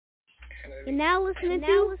You're now listening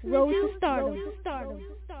to Road to Stardom.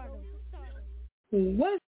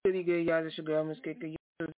 What's really good, y'all? It's your girl, MSGIGO.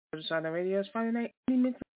 You're on the radio. It's Friday night. Any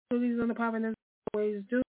mental abilities on the pop and as always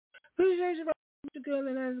do. Appreciate you, your girl,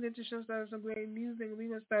 and let's get your show started with some great music. We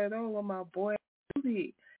gonna start on with my boy,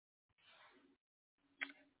 GOODY.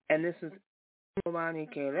 And this is Romani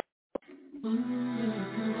K.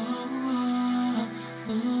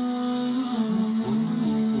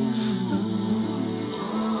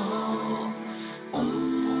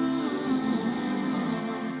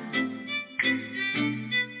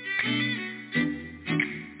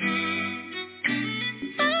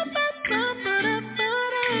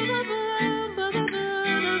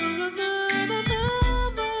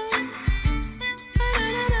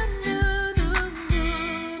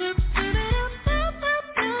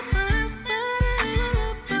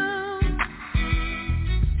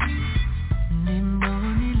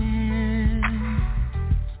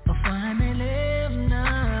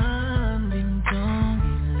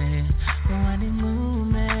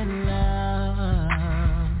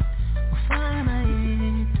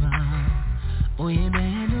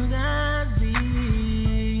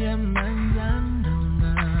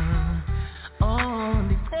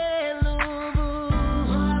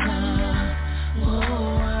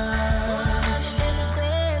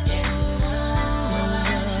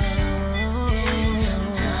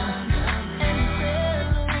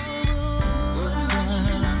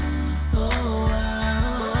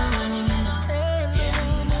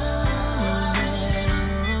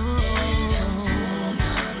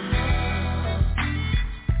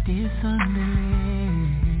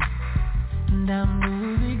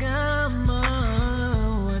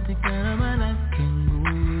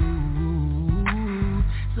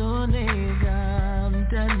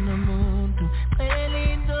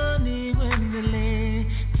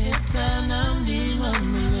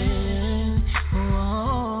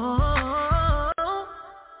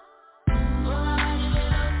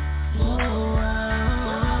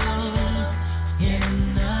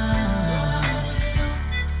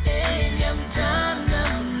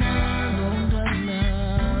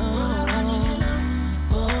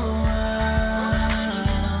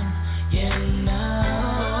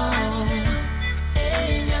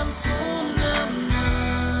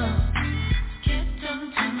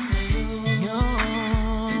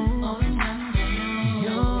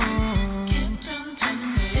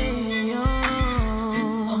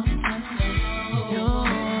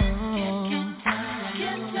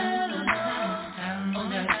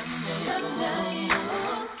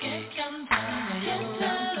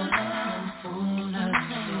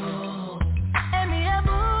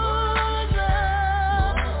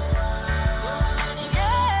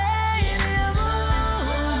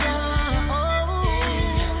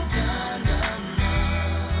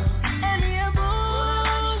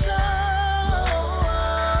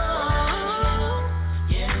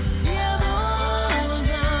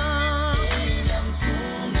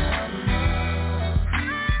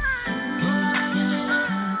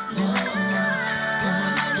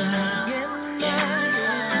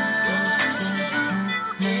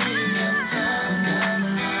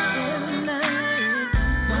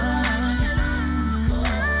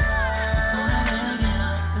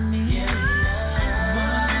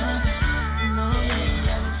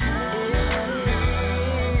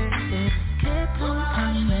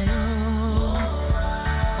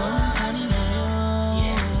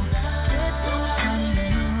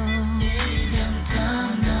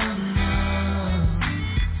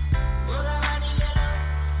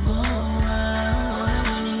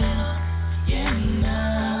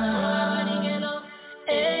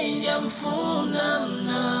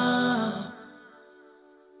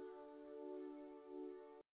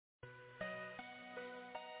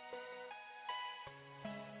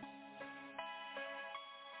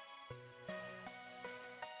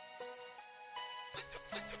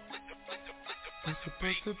 We're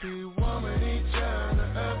supposed to be warming each other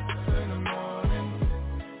up in the morning.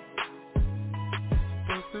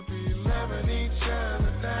 Supposed to be loving each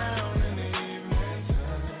other down in the evening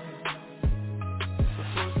time.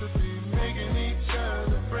 Supposed to be making each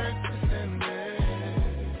other breakfast in bed.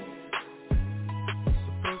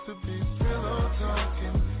 Supposed to be pillow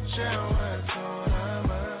talking, sharing what's on our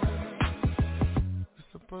mind.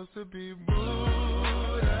 We're supposed to be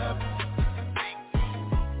booed up.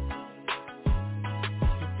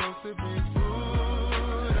 To be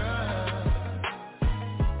good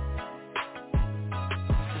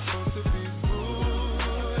supposed to be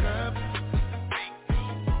good up.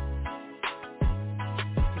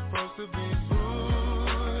 Supposed to be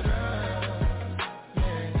good up.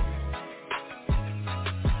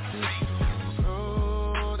 Yeah.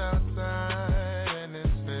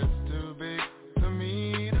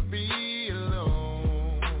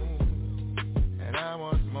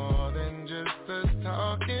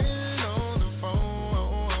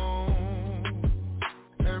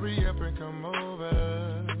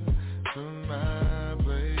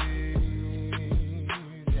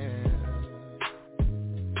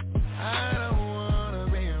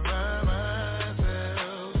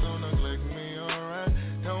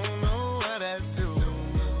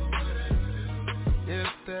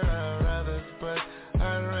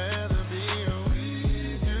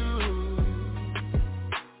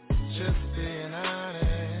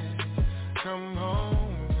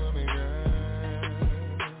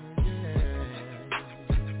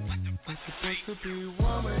 Supposed to be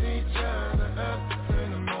warming each other up in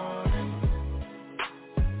the morning.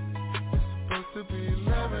 Supposed to be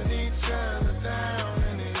loving each other down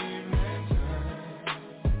in the evening time.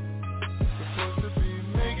 Supposed to be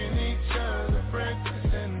making each other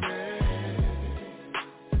breakfast in bed.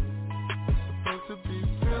 Supposed to be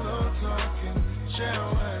pillow talking, share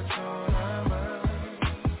what's on our mind.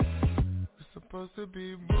 We're supposed to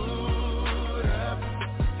be booed up.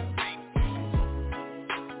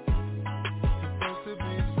 Supposed to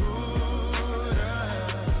be booed up.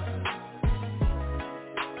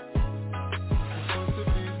 Supposed to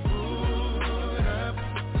be booed up.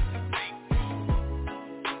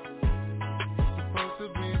 Supposed to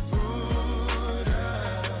be booed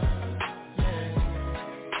up.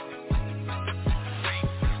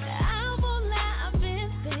 I won't lie, I've been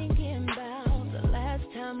thinking about the last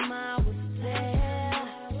time I was there.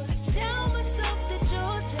 I tell myself that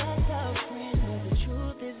you're just a friend, but the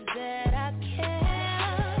truth is that I care.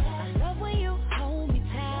 I love when you hold me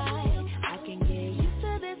tight. I can get used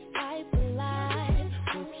to this type of life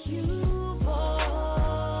with you, boy.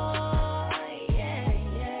 Yeah,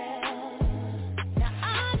 yeah. Now I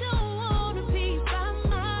don't wanna be by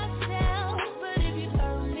myself, but if you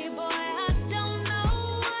hurt me, boy, I don't know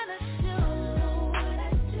what I do.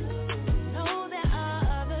 Know there are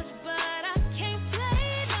others, but I can't play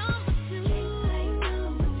number two.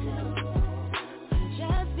 I'm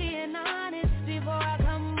just being honest before I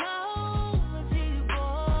come over to you,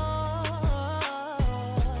 boy.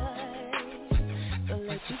 So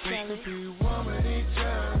let you tell Supposed it. to be warming each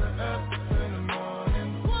other up in the morning.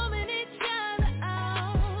 Warming each other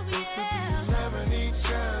up, Supposed to yeah. be loving each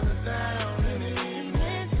other down in the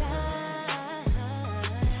evening.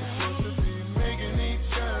 Supposed to be making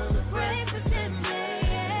each other breakfast in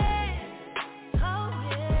bed.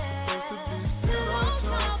 Supposed to be pillow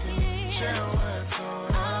talking, share what's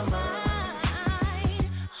on our mind.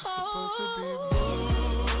 Supposed to be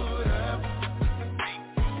booed up.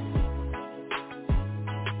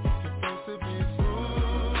 Supposed to be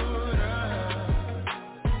booed up.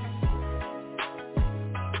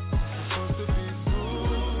 Supposed to be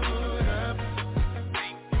booed up.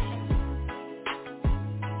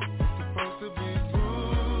 Supposed to be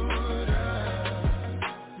booed up.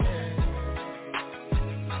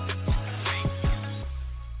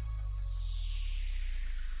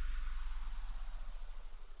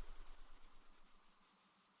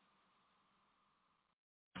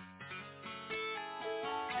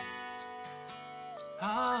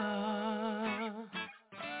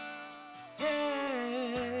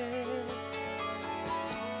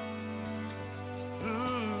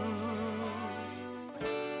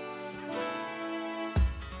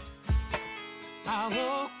 I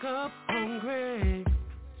woke up hungry,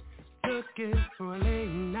 looking for a late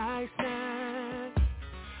night snack.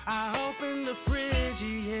 I opened the fridge,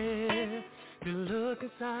 yeah, to look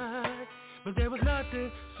inside, but there was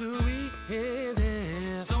nothing sweet in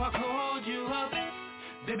there. So I called you up,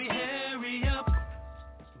 baby, hurry up,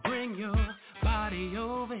 bring your body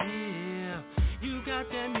over here. You got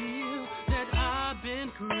that meal that I've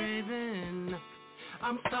been craving.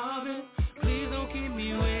 I'm starving, please don't keep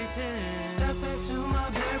me waiting. Step into my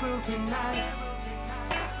bedroom tonight.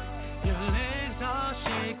 Your legs are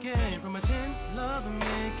shaking from a tense love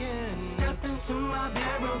making. Step into my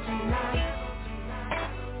bedroom tonight.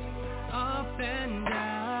 Up and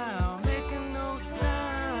down, making no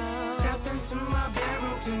sound. Step into my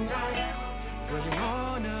bedroom tonight. Where you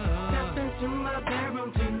wanna? Step into my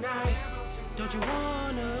bedroom tonight. Don't you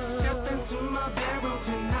wanna? Step into my bedroom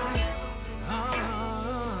tonight.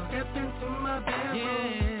 Step into my bedroom,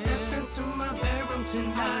 yeah. Step into my bedroom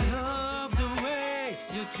tonight. I love the way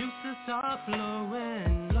your juices are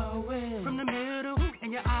flowing, flowing from the middle,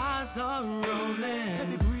 and your eyes are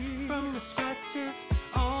rolling. From the scratches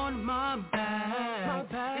on my back,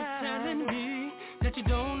 it's telling me that you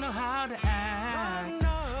don't know how to act.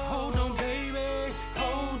 Hold on, baby,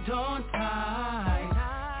 hold on tight.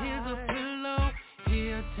 Here's a pillow,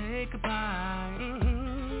 here, take a bite.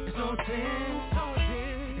 It's so tense,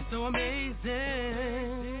 it's so amazing.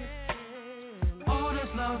 All this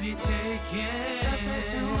love you take, yeah. Step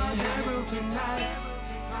into my bedroom tonight.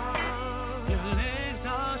 Your legs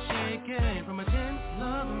are shaking from a tense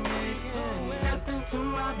love making. Step into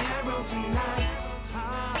my bedroom tonight.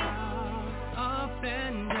 Up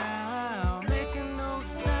and down, making no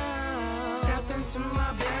sound. Step into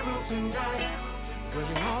my bedroom tonight. Where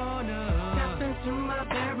you wanna? Step into my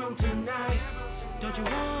bedroom tonight. Don't you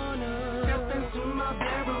wanna? Step into my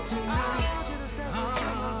bedroom tonight.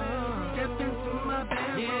 Step into my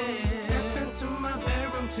bedroom. Yeah. Step into my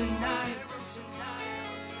bedroom tonight.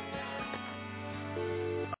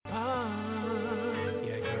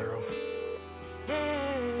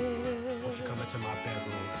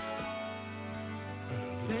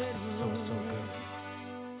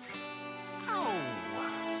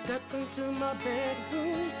 Step into my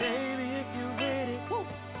bedroom, baby, if you're ready.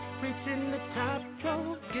 Reaching the top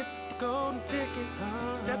floor, get the golden ticket.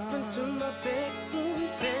 Step into my bedroom,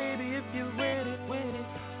 baby, if you're ready.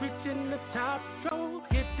 Reaching the top floor,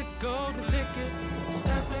 get the golden ticket.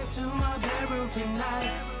 Step into my bedroom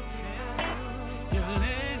tonight. Your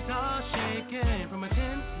legs are shaking from a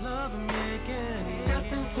tense love making. Step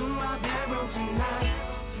into my bedroom tonight.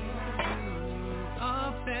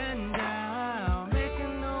 Up and down,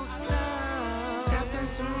 making no sound. Step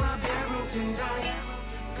into my bedroom tonight.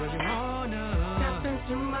 Cause you wanna step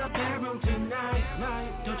into my bedroom tonight.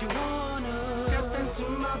 Don't you wanna step into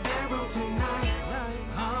my bedroom tonight?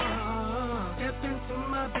 Step into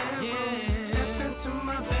my bedroom. Yeah. Step into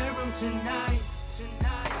my bedroom tonight.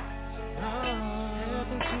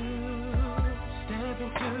 Step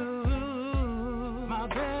into my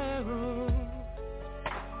bedroom.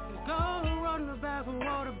 Go run the bath for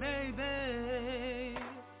water, baby.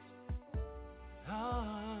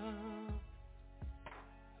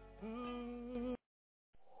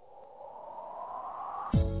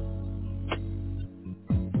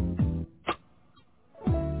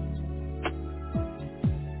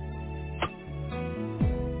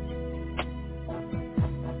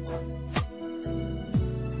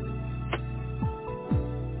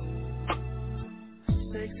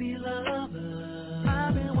 Sexy lover,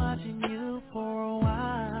 I've been watching you for a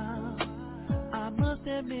while. I must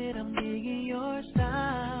admit I'm digging your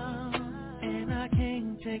style, and I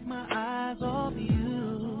can't take my eyes off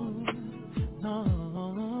you. No,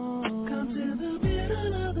 come to the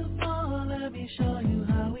middle of the floor, let me show you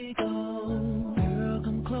how we go. Girl,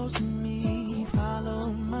 come close to me,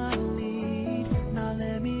 follow my lead. Now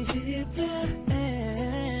let me hit that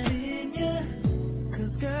and in ya,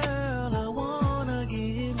 'cause girl, I wanna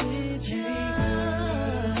get with you.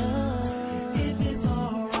 If it's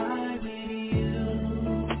alright with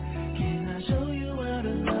you, can I show you what a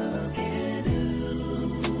love can do?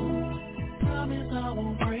 Promise I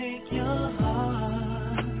won't break your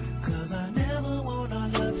heart, 'cause I never want our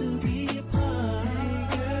love to be apart.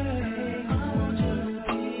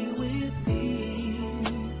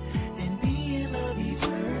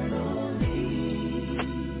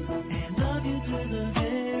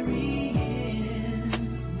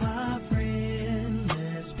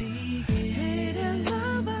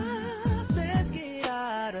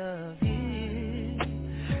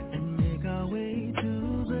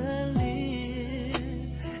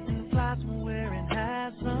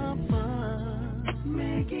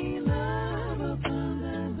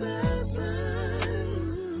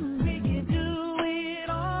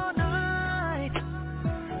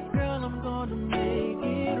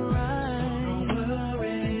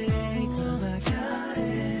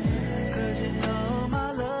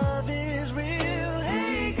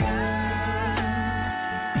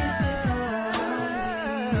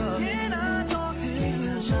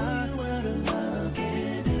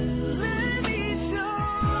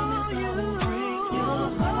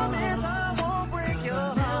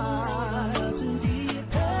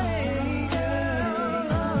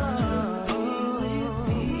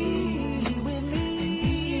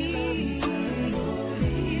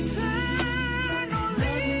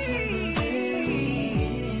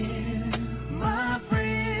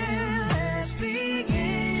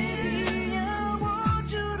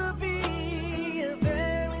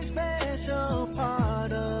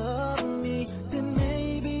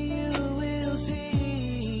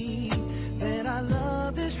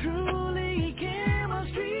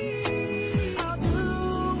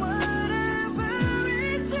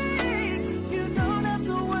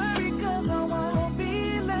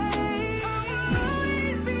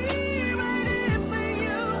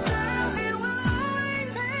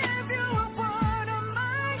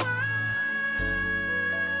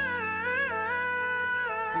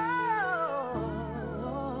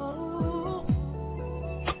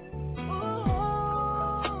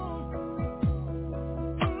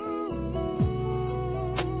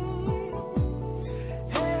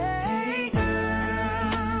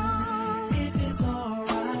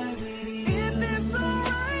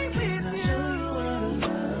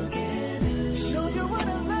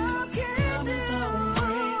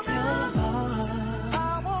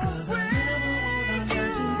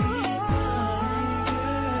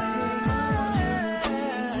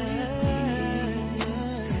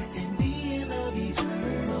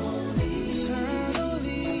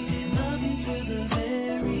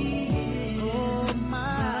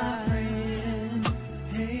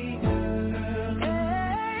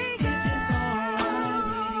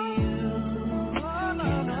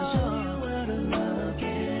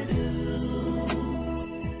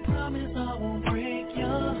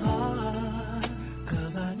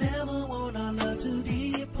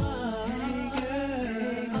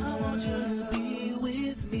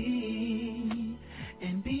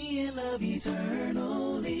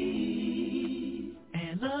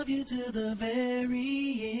 you to the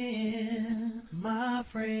very end. My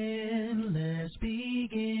friend, let's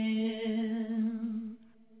begin.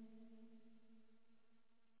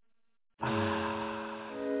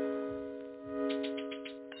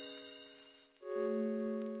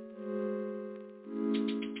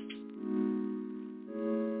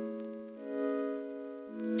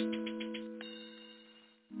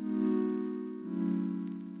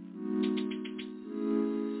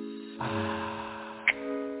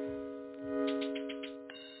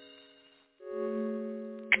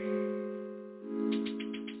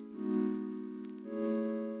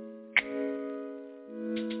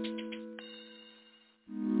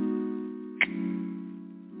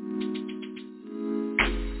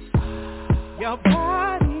 Your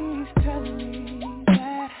body's telling me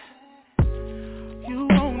that you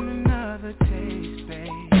want another taste, babe.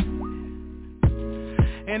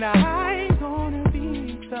 And I ain't gonna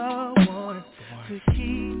be the one to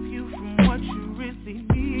keep you from what you really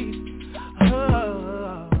need.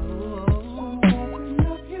 Oh, open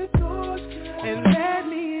up your doors and let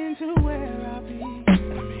me into where I'll be.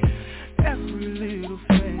 Every little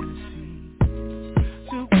fantasy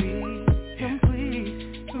to be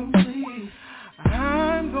complete.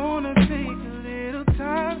 I'm gonna take a little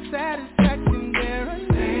time, satisfaction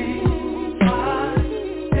guarantee. My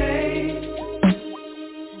day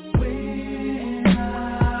when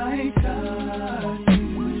I touch you.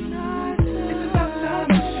 It's about time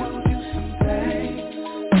I showed you something,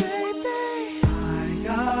 baby. I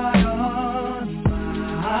got on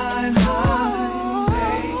my mind,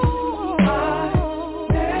 baby. My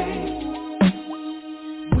day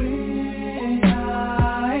when I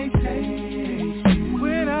taste you.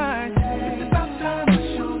 When I it's about time I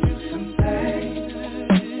showed you something.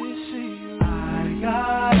 I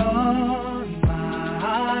got on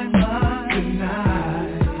my mind tonight.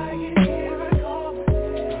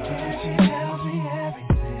 And she tells me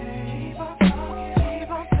everything. Keep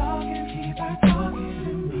on talking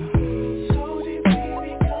to me. So deep,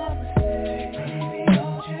 baby, come and stay. Baby,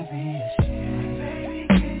 don't you be ashamed. Baby,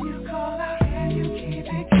 can you call out? Can you keep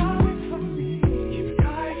it coming from me?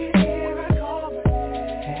 I can hear her calling.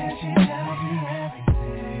 And she tells me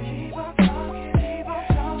everything. Keep on talking,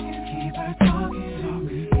 keep her talking to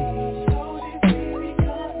me. So deep, baby,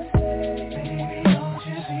 come and stay. Baby, don't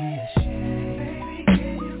you be ashamed. Baby,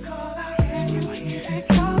 can you call out? Can you keep it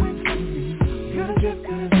coming from me?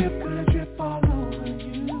 Gonna drip all over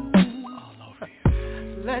you.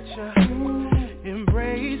 Let you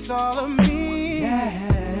embrace all of me.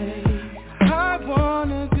 I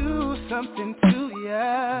wanna do something to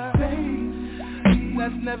ya,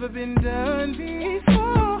 that's never been done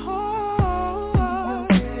before.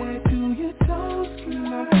 To your toes,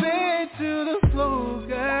 my bed to the floor,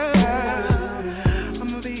 girl.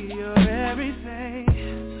 I'ma be your everything.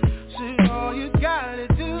 So all you gotta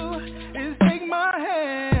do is take my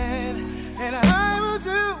hand, and I will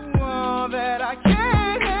do all that I can.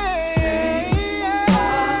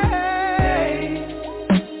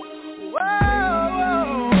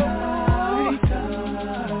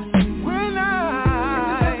 When I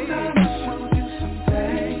showed you some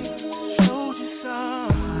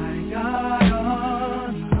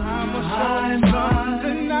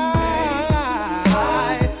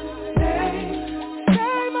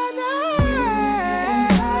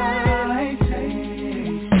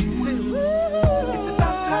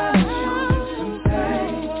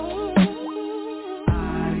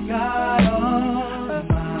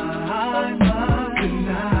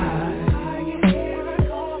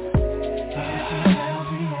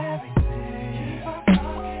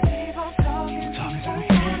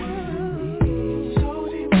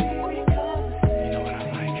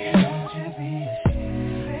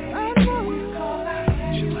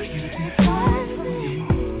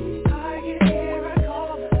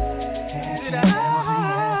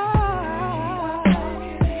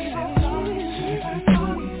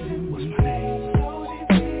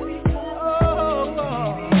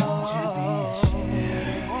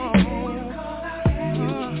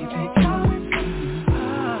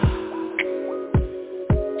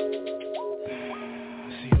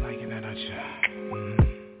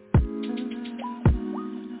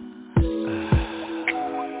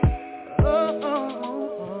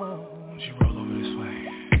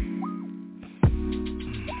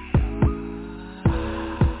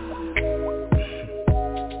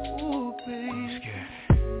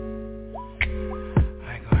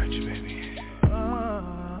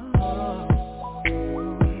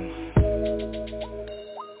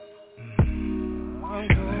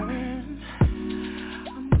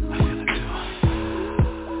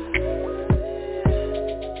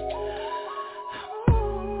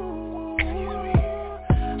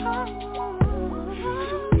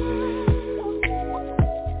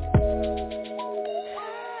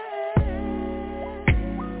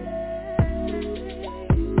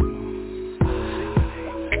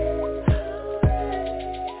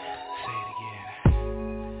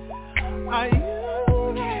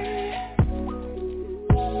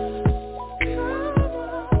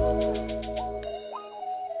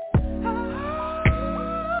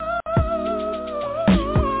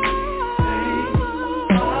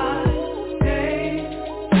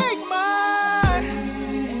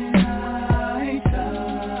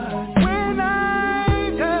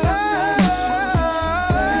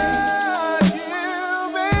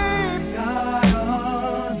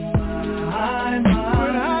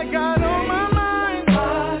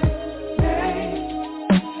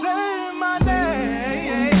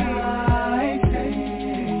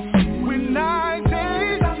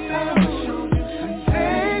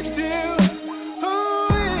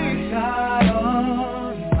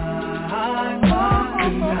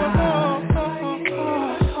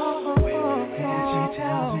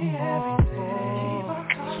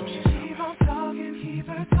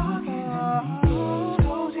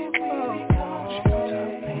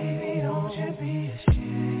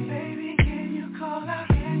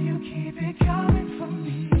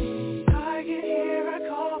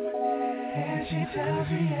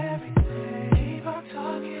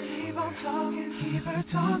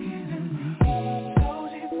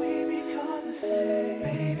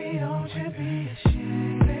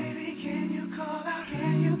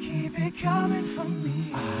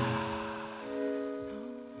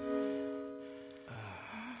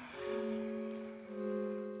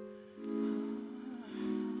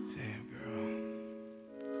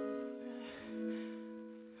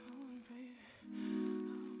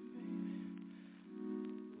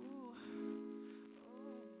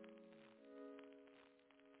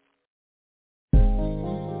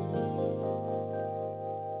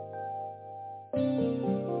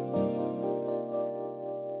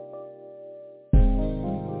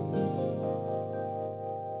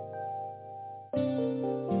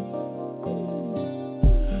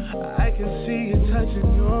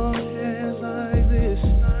Touching your hands like this,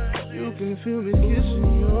 you can feel me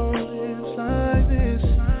kissing your lips like this.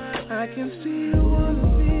 I can see you wanna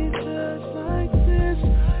be just like this.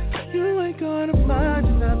 You ain't gonna find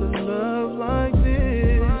another love like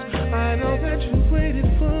this. I know that you waited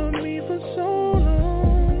for me for so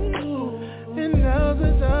long, and now's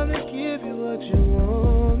the time to give you what you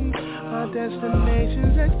want. Our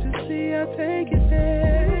destination's ecstasy, I'll take it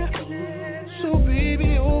there. So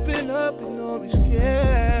baby, open up and don't be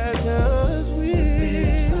scared, 'cause we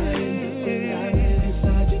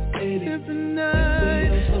different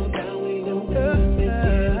nights. So down, we gon' make it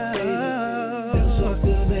feel so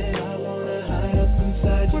good that I wanna hide up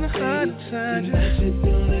inside you. Tonight you're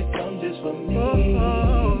gonna come just for me.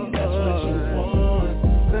 That's what you want.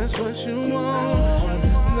 That's what you want.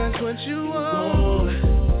 That's what you want.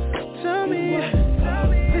 Tell me.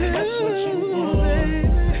 That's what you want, baby.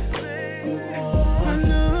 I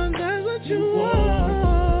know that's what you want.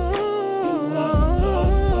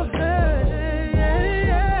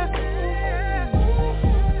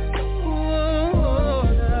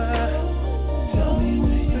 Tell me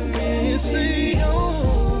when you see you.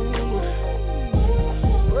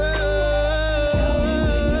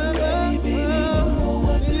 Baby, you know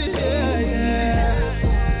what to say.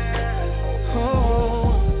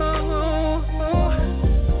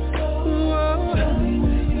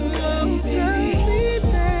 Tell me when you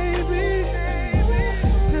baby.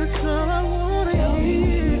 That's all I wanna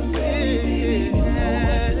hear, baby.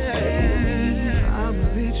 I'ma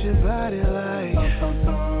beat your body like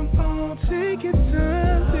take your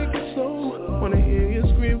time, take it slow. Wanna hear you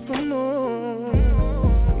scream for more.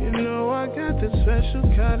 You know I got that special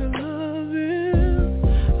kind of loving,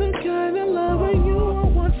 the kind of love where you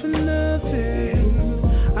won't want for nothing.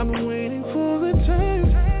 I've been waiting for the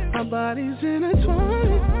time our bodies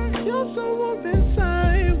intertwine. You're so warm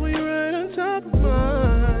inside when you're right on top of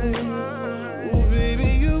mine. Oh baby,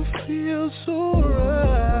 you feel so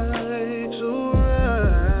right, so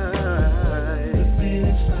right. The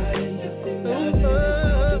feeling sliding, the thing I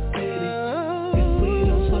feel. If we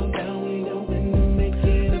don't slow down, we gon'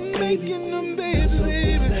 end up making them babies,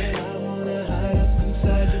 baby. I wanna hide up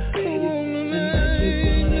inside you, baby.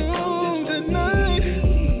 Tonight,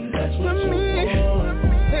 that's what you want.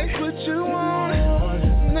 That's what you want.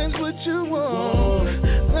 That's what you want.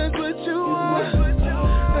 That's what you want.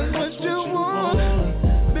 That's what you want.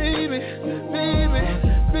 Baby, baby,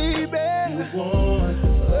 baby. You want.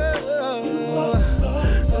 That's what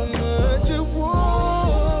you want.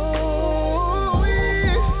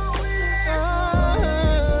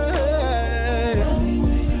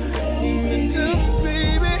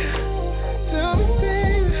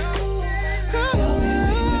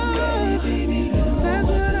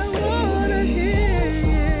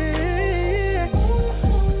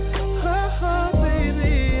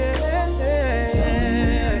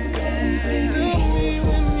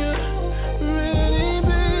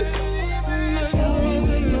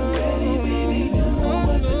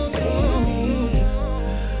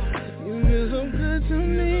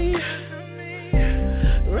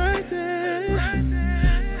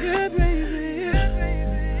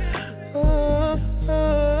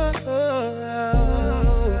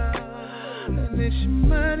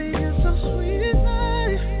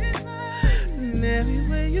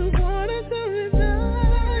 way you wanna do it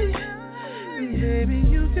tonight. And baby,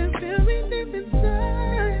 you can feel me deep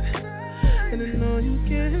inside. And I know you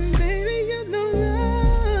can, baby, you know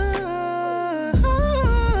love.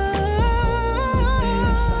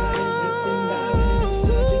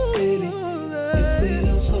 If we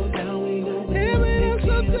don't slow down, we gon' be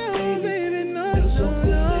baby, no, so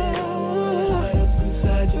good. I wanna hide up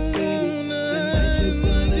inside you, baby. Tonight you're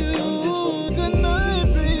gonna come just for me. Tonight,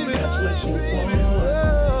 baby, that's what you want.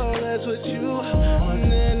 Oh, that's what you want.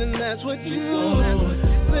 And that's what you want.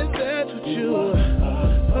 That's what you want.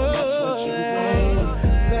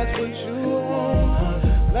 That's what you want.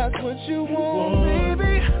 That's what you want,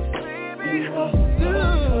 baby. Tell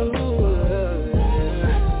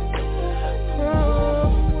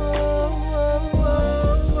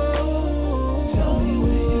me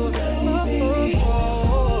when you're ready, baby.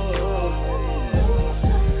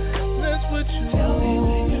 That's what you want. Tell me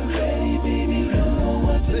when you're ready, baby. You know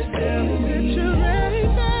what to say.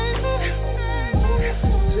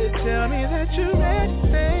 Tell me that you're ready,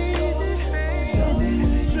 baby. Tell me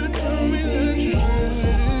that you're ready, baby. Tell me that you're ready.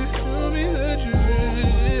 Tell me that you're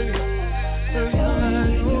ready. 'Cause I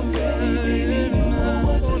know that you're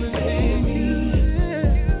not gonna leave me.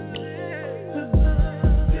 Tell me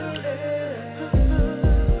you're ready.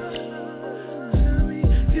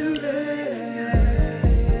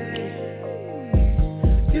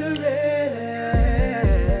 You're ready.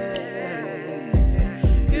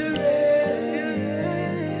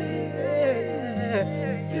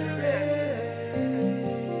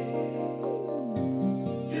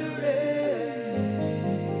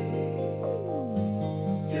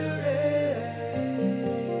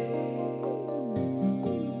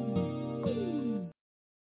 You're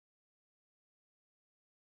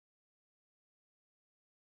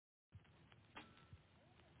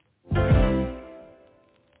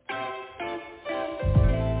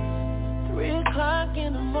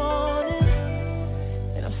in the morning,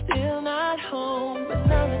 and I'm still not home. But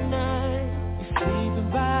another night, you're sleeping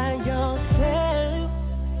by yourself.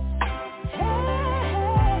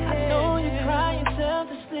 I know you cry yourself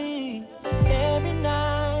to sleep every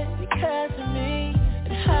night because of me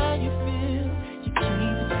and how you feel. You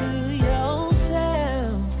keep it to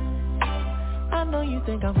yourself. I know you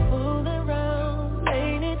think I'm fooling around,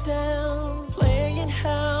 laying it down, playing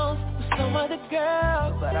house with some other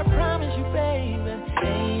girl, but I promise you, baby,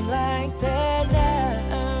 ain't like that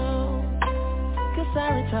now. 'Cause I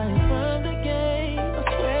retired from the game. I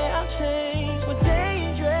swear I'll change. One day you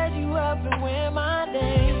dress you up and wear my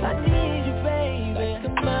name. I need you, baby, like a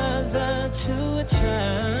mother to a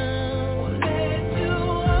child. Won't let you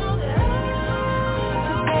hold out.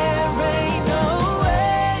 So there ain't no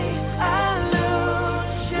way I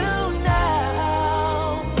lose you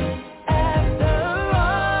now. After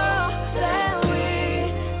all that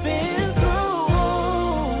we've been through,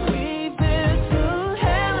 we've been through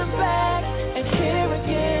hell and back, and here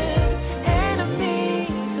again, enemies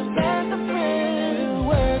and best of friends. We'll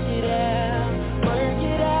work it out, work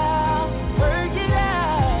it out, work it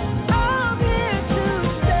out. I'm here to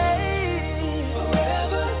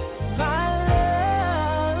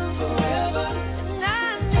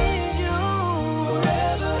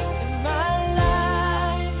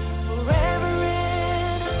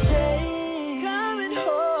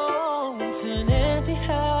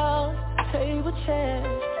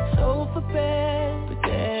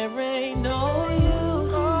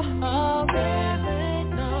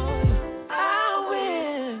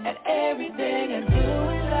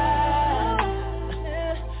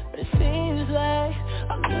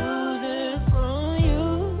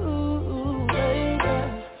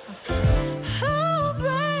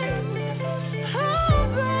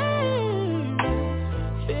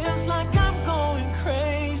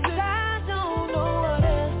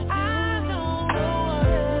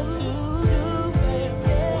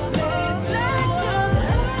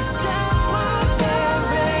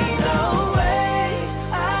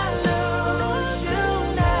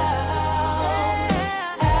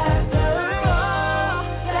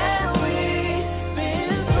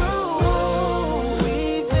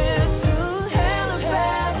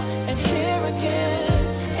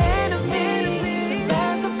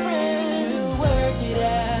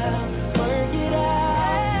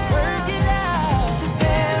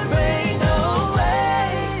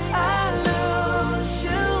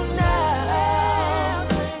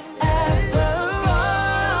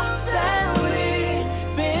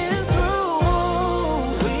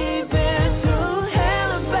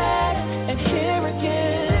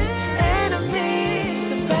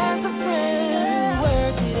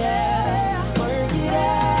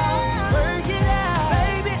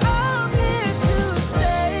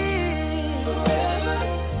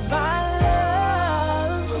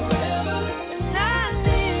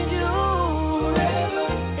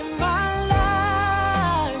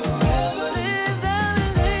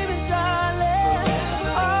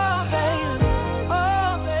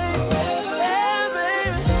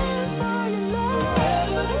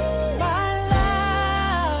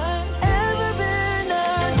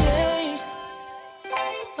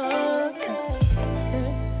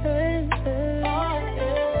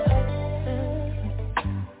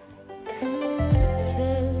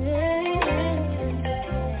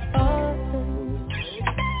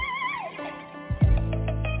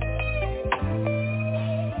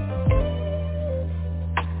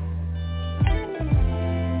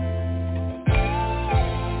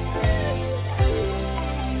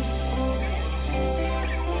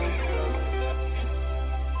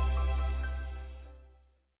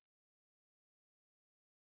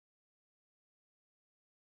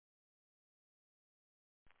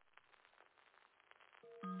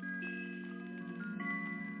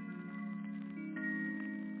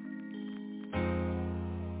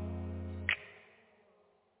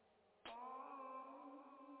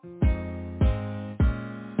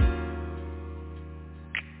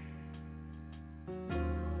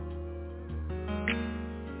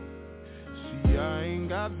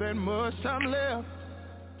not that much time left.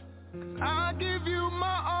 I give you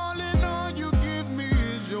my all and all you give me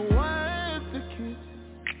is your wife to kiss.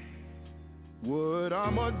 What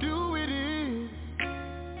I'ma do with it?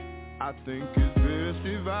 I think it's best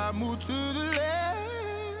if I move to the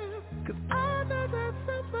left. Cause I know that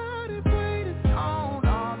somebody waiting on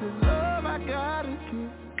all this love I gotta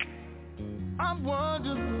give. I'm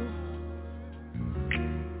wondering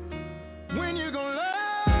when you gon'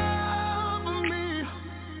 love me.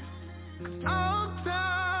 I'm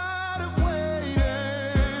tired of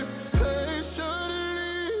waiting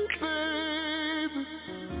patiently, baby.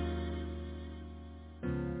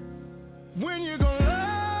 When you gon'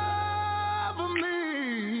 love me?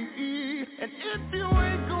 And if you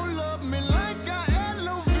ain't gon' love me like I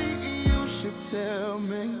L-O-V-E, you should tell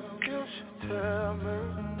me. You should tell me.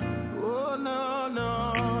 Oh no, no,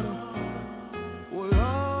 no. Oh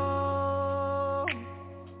Lord,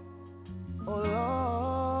 oh Lord,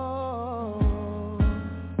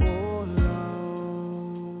 oh Lord.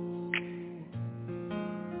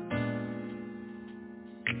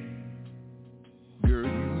 Girl,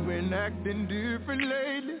 you been acting different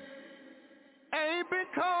lately. Ain't been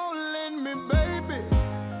calling me baby.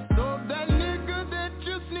 So that nigga that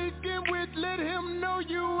you sneaking with, let him know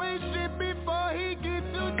you ain't shit before he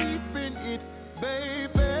get too deep in it,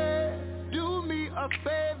 baby. Do me a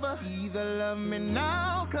favor, either love me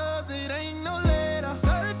now, cause it ain't no later.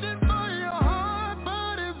 Searching for your heart,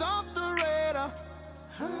 but it's off the radar.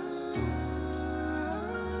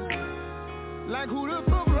 Like who the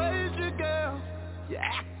fuck raised you, girl? You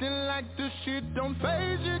acting like this shit don't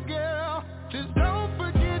faze you, girl. Just don't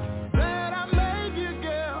forget that I made you,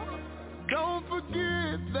 girl. Don't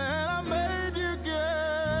forget that I made you,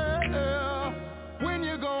 girl. When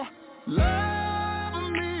you gon'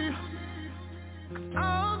 love me?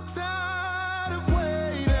 I'm tired of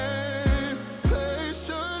waiting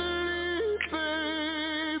patiently,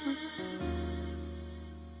 baby.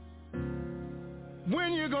 When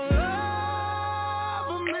you gon'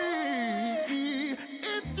 love me?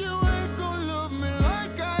 If you ain't gon' love me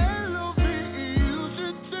like I L-O-V-E, you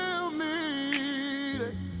should tell me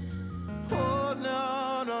that. Oh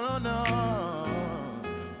no, no, no, no.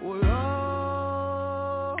 Oh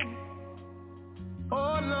Lord,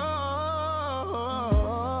 oh Lord,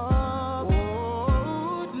 oh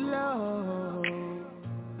Lord.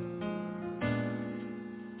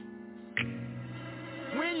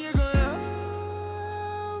 When you gonna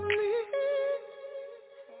love me?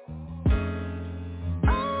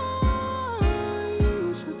 Oh, you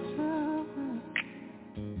should tell me.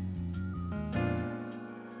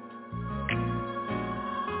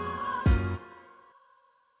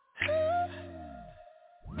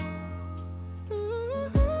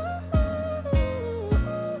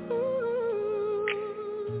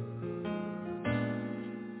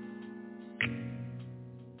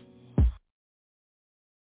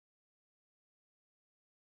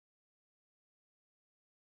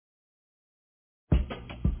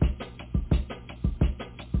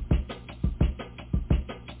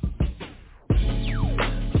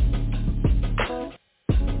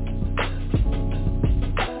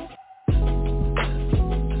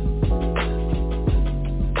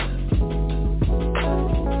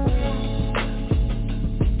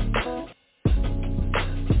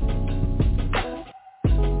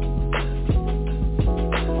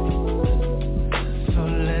 So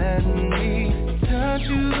let me touch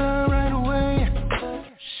you the right way,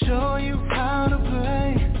 show you how to play.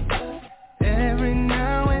 Every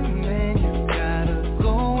now and then you gotta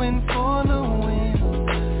go in for the win.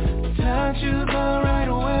 Touch you the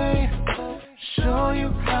right way, show you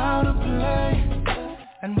how to play.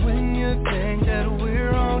 And when you think that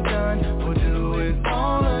we're all done, we'll do it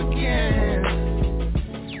all again.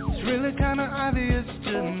 It's really kinda obvious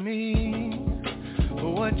to me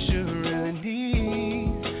what you really need.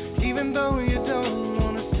 Even though you don't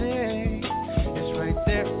wanna say, it's right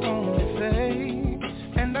there on your face.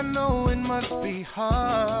 And I know it must be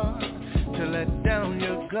hard to let down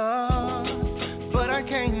your guard, but I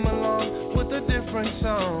came along with a different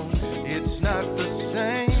song. It's not the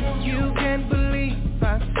same. You can't believe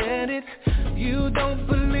I said it. You don't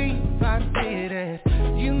believe I did it.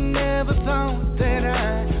 You never thought that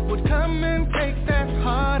I would come and take that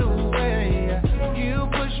heart away. You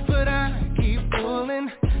push but I keep pulling.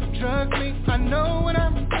 Trust me, I know what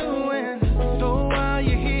I'm doing. So while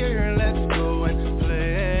you're here, let's go and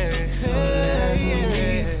play. Let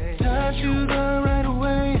me touch you the right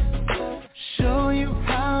way, show you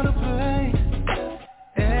how to play.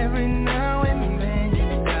 Every now and then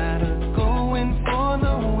you gotta go in for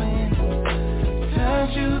the win.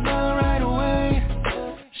 Touch you the right way,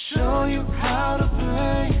 show you how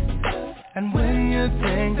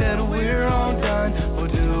think that we're all done, we'll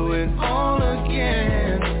do it all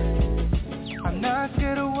again. I'm not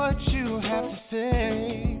scared of what you have to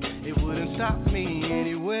say, it wouldn't stop me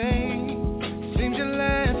anyway. Seems your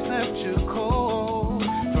last left you cold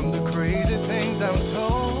from the crazy things I'm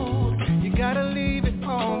told. You gotta leave it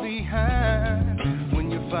all behind when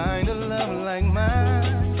you find a love like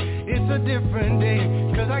mine. It's a different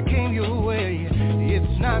day, cause I came your way.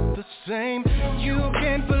 It's not the same. You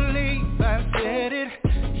can't believe I said it,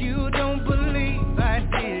 you don't believe I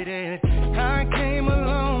did it. I came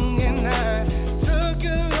along and I took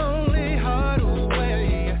your lonely heart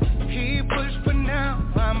away. He pushed but now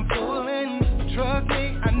I'm pulling. Trust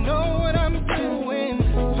me, I know what I'm doing.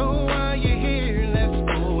 So while you're here, let's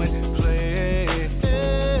go and play.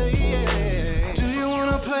 Do you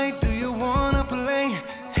wanna play? Do you wanna play?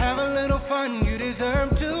 Have a little fun, you deserve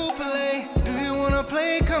to play. Do you wanna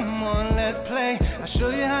play? Come on, let's play. I'll show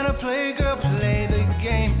you how to play, girl, play the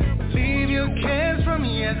game. Leave your cares from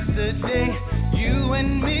yesterday. You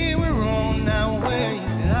and me, we're on our way.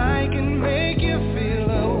 I can make you feel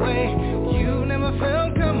away. You never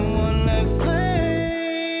felt, come on, let's play.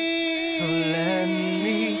 So let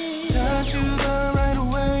me touch you the right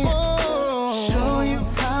way. Show you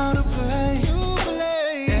how to play.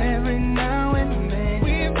 Every now and then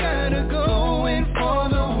we've gotta go in for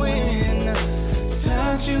the win.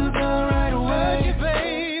 Touch you the right way,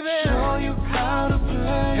 baby. Show you how to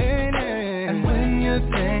play. And when you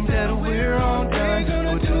think that we're all done,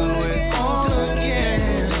 we'll do it all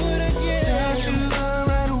again. Touch you the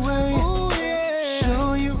right way.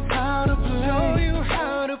 Show you how to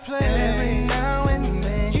play. Every now and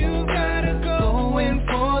then you gotta go in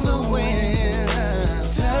for the win.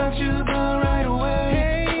 Touch you the right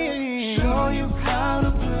way. Show you how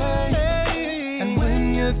to play. And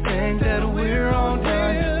when you think that we're all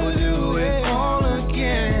done, we'll do it all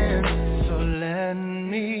again. So let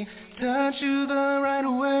me touch you the right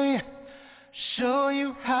way. Show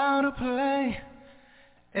you how to play.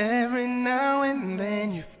 Every now and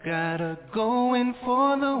then you've gotta go in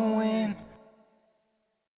for the win.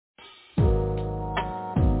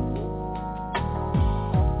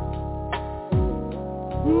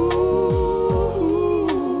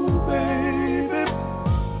 Ooh, baby,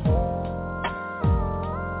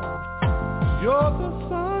 you're the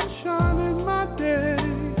sunshine in my day,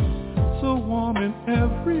 so warm in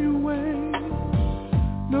every way.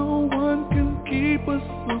 No one can keep us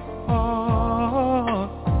apart.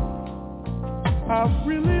 I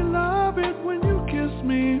really love it when you kiss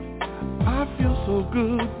me. I feel so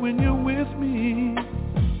good when you're with me.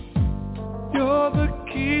 You're the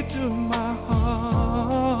key to my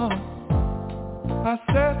heart. I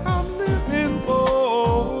said I'm living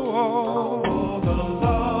for the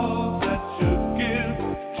love that you give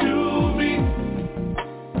to me.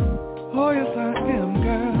 Oh yes I am,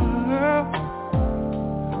 girl.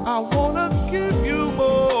 I wanna give you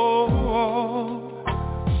more,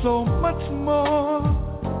 so much more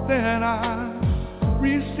than I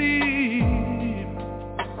receive.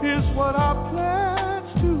 Here's what I pledge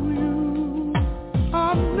to you.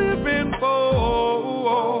 I'm living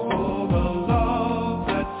for the love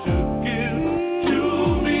that you give to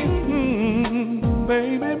me,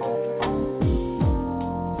 baby.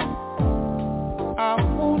 I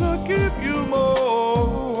wanna give you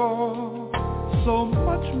more, so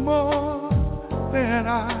much more than I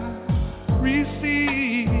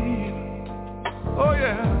receive. Oh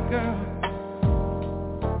yeah, girl.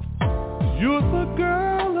 You're the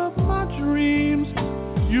girl of my dreams.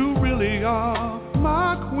 You really are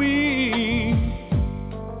my queen.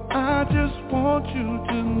 I just want you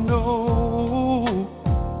to know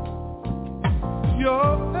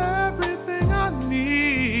you're everything I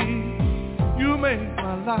need. You make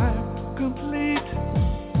my life complete,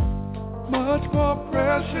 much more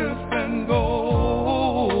precious than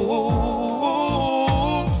gold.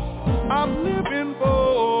 I'm living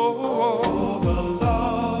for the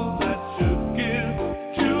love that you give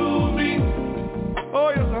to me. Oh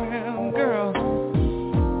yes I am, girl.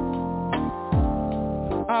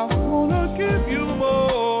 I wanna give you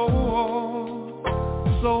more,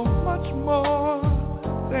 so much more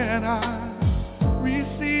than I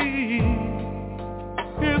receive.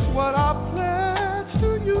 Here's what I pledge to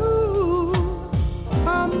you.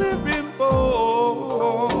 I'm living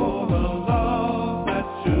for the love that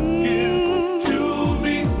you give to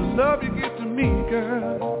me. The love you give to me,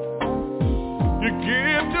 girl. You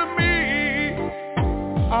give to me.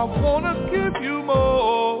 I wanna give you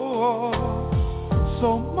more, so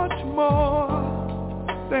much more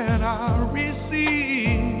than I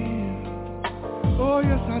receive. Oh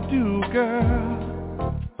yes I do, girl.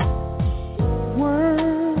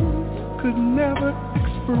 Words could never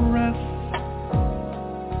express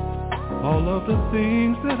all of the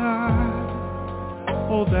things that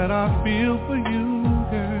I feel for you,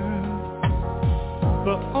 girl.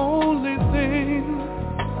 The only thing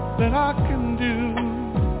that I can do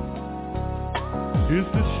is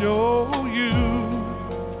to show you,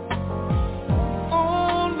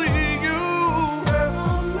 only you, that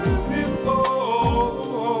I'm living for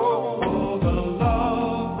the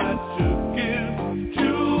love that you give to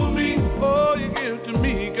me. Oh, you give to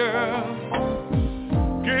me, girl.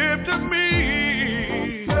 Give to me.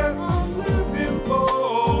 That I'm living for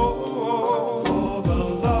the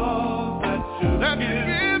love that you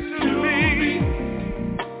give to me.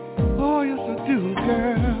 Oh, yes, I do,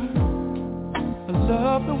 girl. I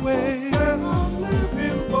love the way that I'm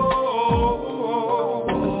living for.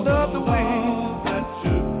 I love the way that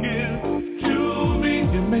you give to me.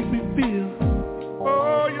 You make me feel.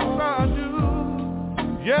 Oh, yes, I do.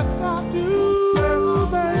 Yes, I do,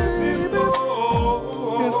 baby.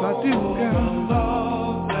 Yes, I do, girl. The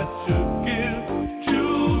love that you give to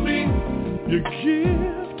me. You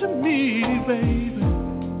give to me, baby.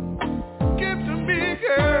 Give to me,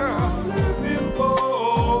 girl. I'm living for.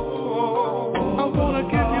 I wanna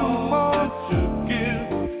give you more. You give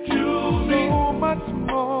to me. So much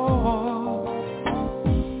more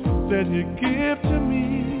than you give to me.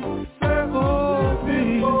 Oh,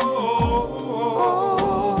 baby. Oh,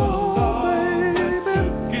 baby.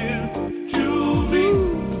 Give to me.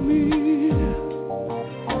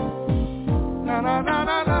 Na na na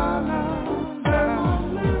na na na. I'm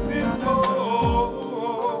living for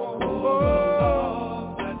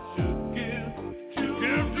that you give to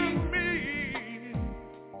me.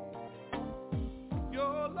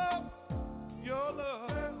 Your love,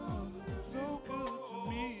 so good to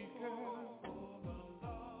me, girl. The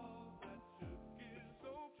love that you give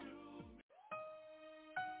so to me.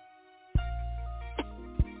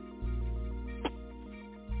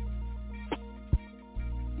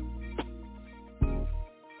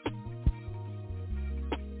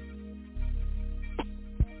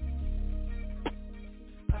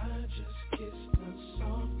 I just kissed the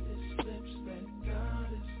softest lips that God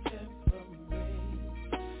has ever made,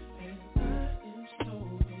 and I am so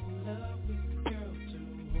in love with the girl to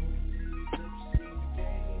whom these lips he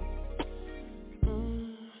gave.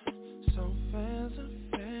 So feather,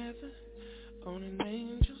 feather on an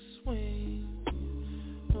angel swing.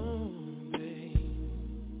 Oh,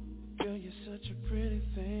 babe, girl, you're such a pretty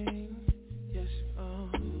thing. Yes, you are.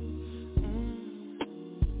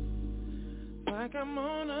 Like I'm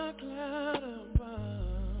on a cloud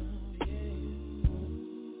above, yeah.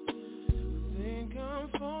 Think I'm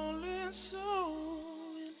falling so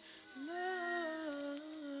in love.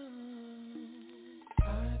 I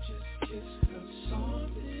just kissed the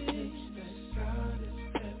softest lips that God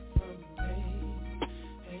has ever made,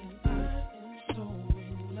 and I am so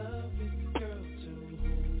in love with the girl to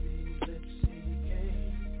whom these lips he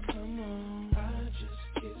gave. Come on, I just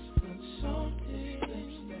kissed the softest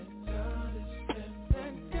lips that God has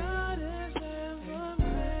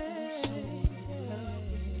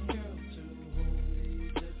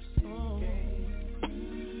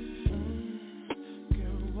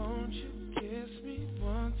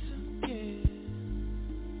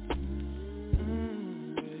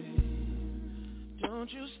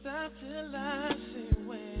don't you stop till I say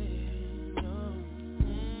when, no.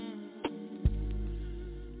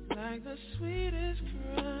 Like the sweetest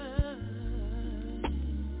cry,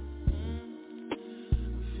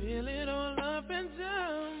 feel it all up and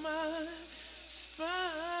down my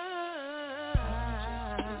spine.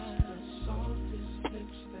 The softest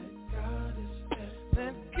lips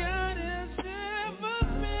that God has ever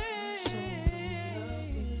made.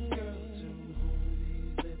 Girl, to whom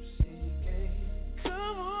these lips he gave.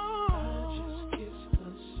 Come on, I just kissed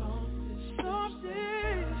the softest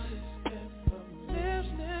lips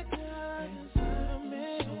that God has ever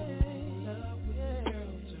made.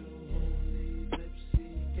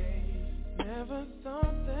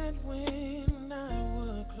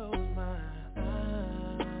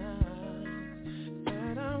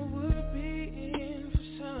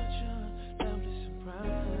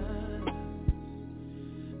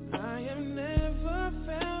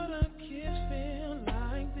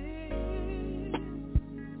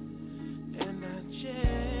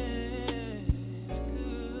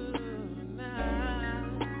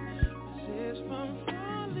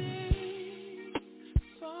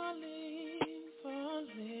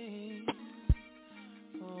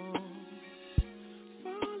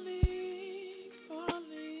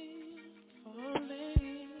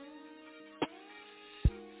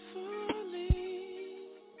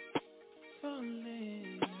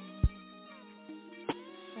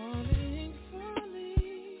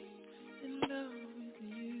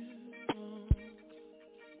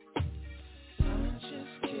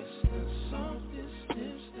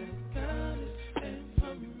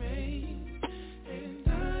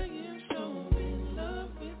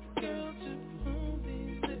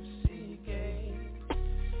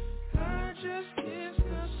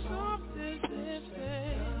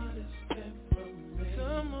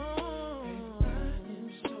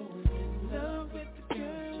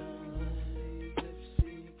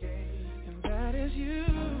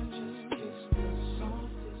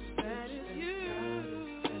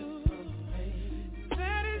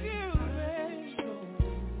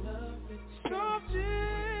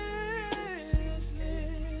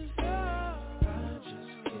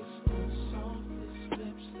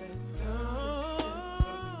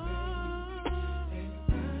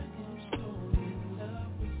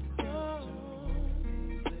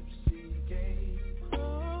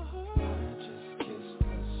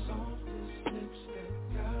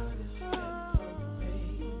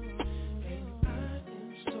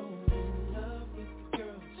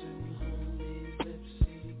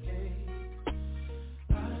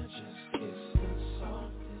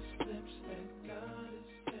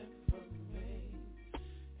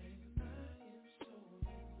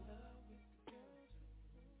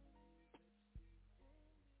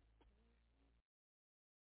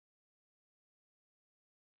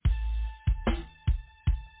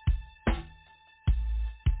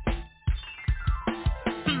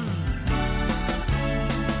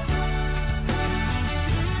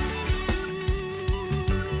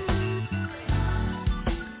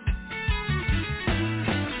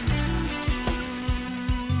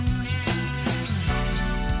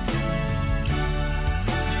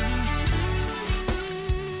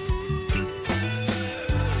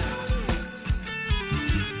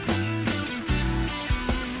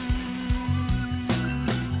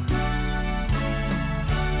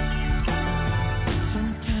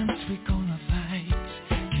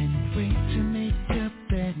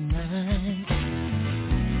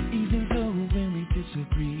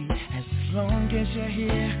 long as you're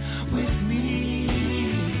here with me.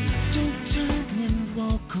 Don't turn and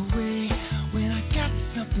walk away when I got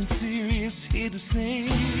something serious here to say.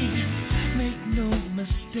 Make no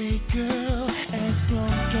mistake, girl, as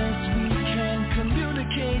long as we can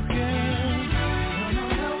communicate, girl.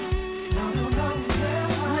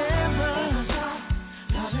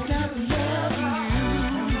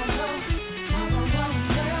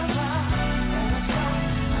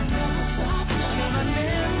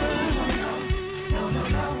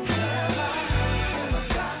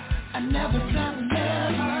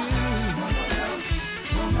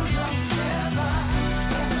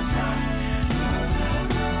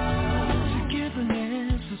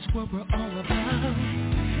 What we're all about.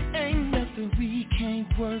 Ain't nothing we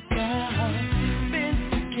can't work out. Been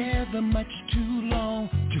together much too long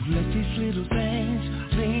to let these little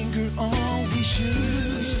things linger on. We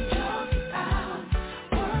should talk it out,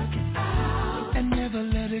 work it out, and never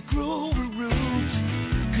let it grow a root.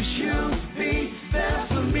 'Cause you'll be there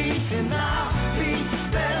for me and I'll be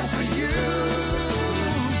there for you.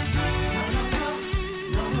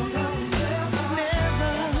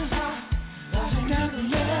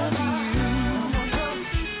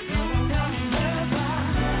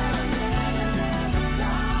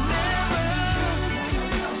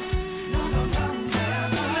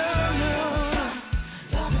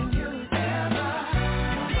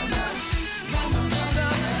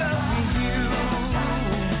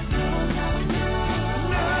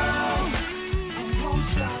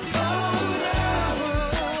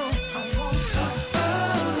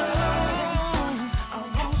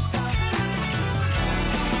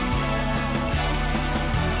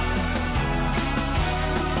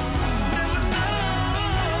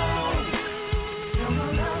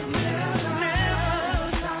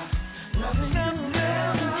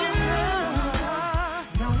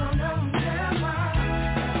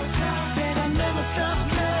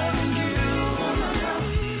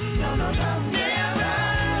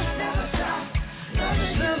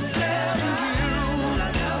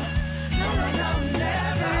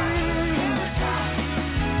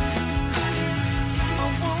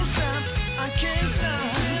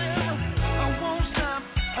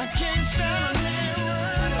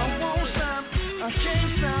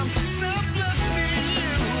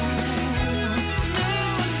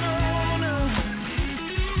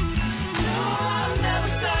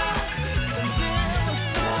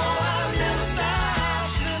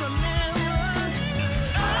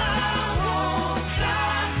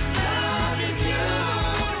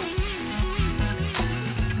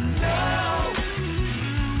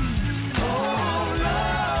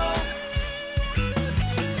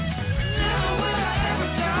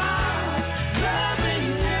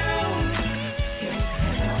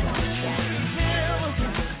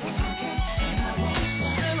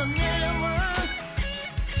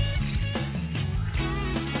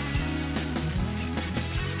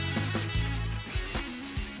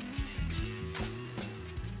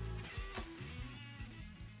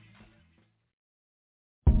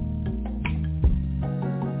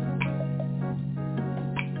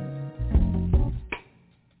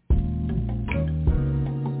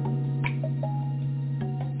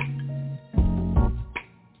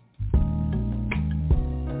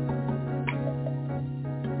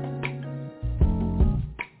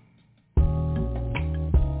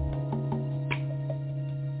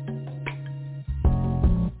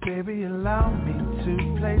 Baby, allow me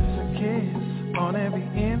to place a kiss on every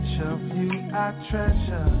inch of you I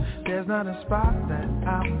treasure. There's not a spot that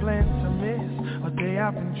I plan to miss. All day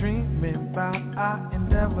I've been dreaming about our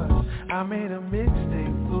endeavors. I made a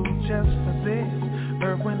mixtape, ooh, just for this.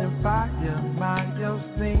 Earth, Wind and Fire, my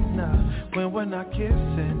Yosina. When we're not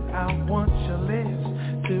kissing, I want your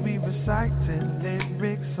lips to be reciting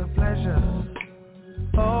lyrics of pleasure.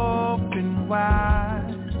 Open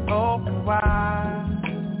wide, open wide.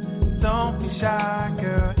 Don't be shy,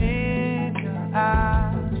 girl, in your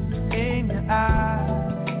eyes, in your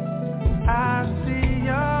eyes. I see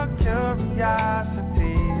your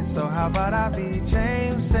curiosity, so how about I be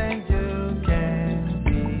James and you can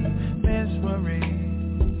be Miss Marie.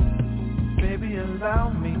 Baby, allow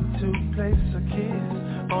me to place a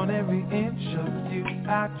kiss on every inch of you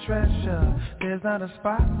I treasure. There's not a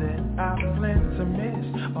spot that I plan to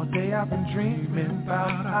miss. All day I've been dreaming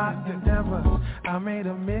about our endeavors. I made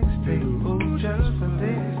a mixtape, ooh, just for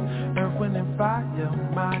this. Earth, Wind and Fire,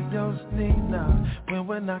 my Yosina. When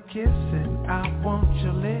we're not kissing, I want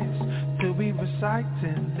your lips to be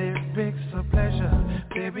reciting lyrics of pleasure.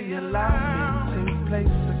 Baby, allow me to place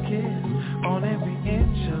a kiss on every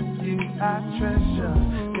inch of you I treasure.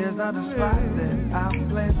 There's not a spot that I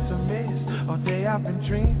plan to miss. All day I've been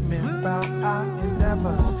dreaming about our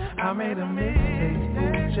endeavors. I made a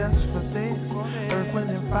mixtape just for this. Earth,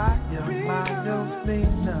 Wind and Fire, my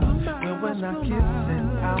Nina. When I'm kissing,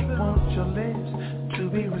 I want your lips to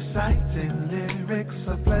be reciting lyrics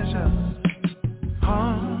of pleasure.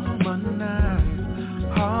 Harmonize,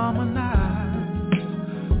 harmonize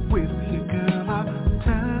with you, girl. I'll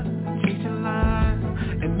teach your line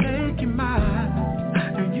and make you mine.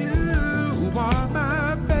 And you are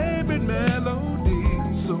my favorite melody.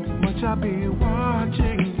 So much I'll be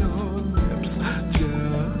watching your lips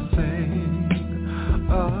just sing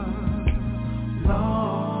along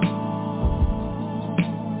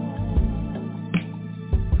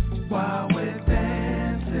while we're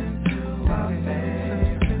dancing to our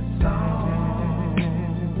favorite song.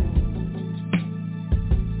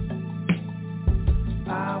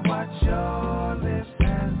 I watch your lips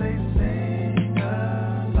as they sing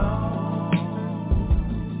along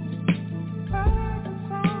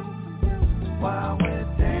while we're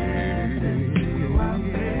dancing to our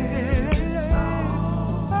favorite song.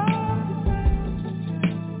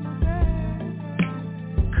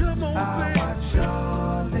 Come on, I watch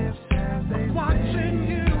your lips as they watching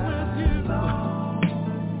you with you.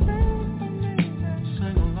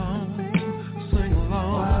 Sing along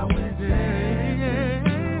while we're dancing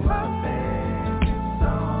to our favorite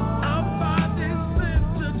song. Our bodies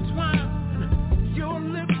intertwined, your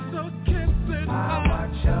lips are kissing. I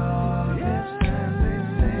watch your lips as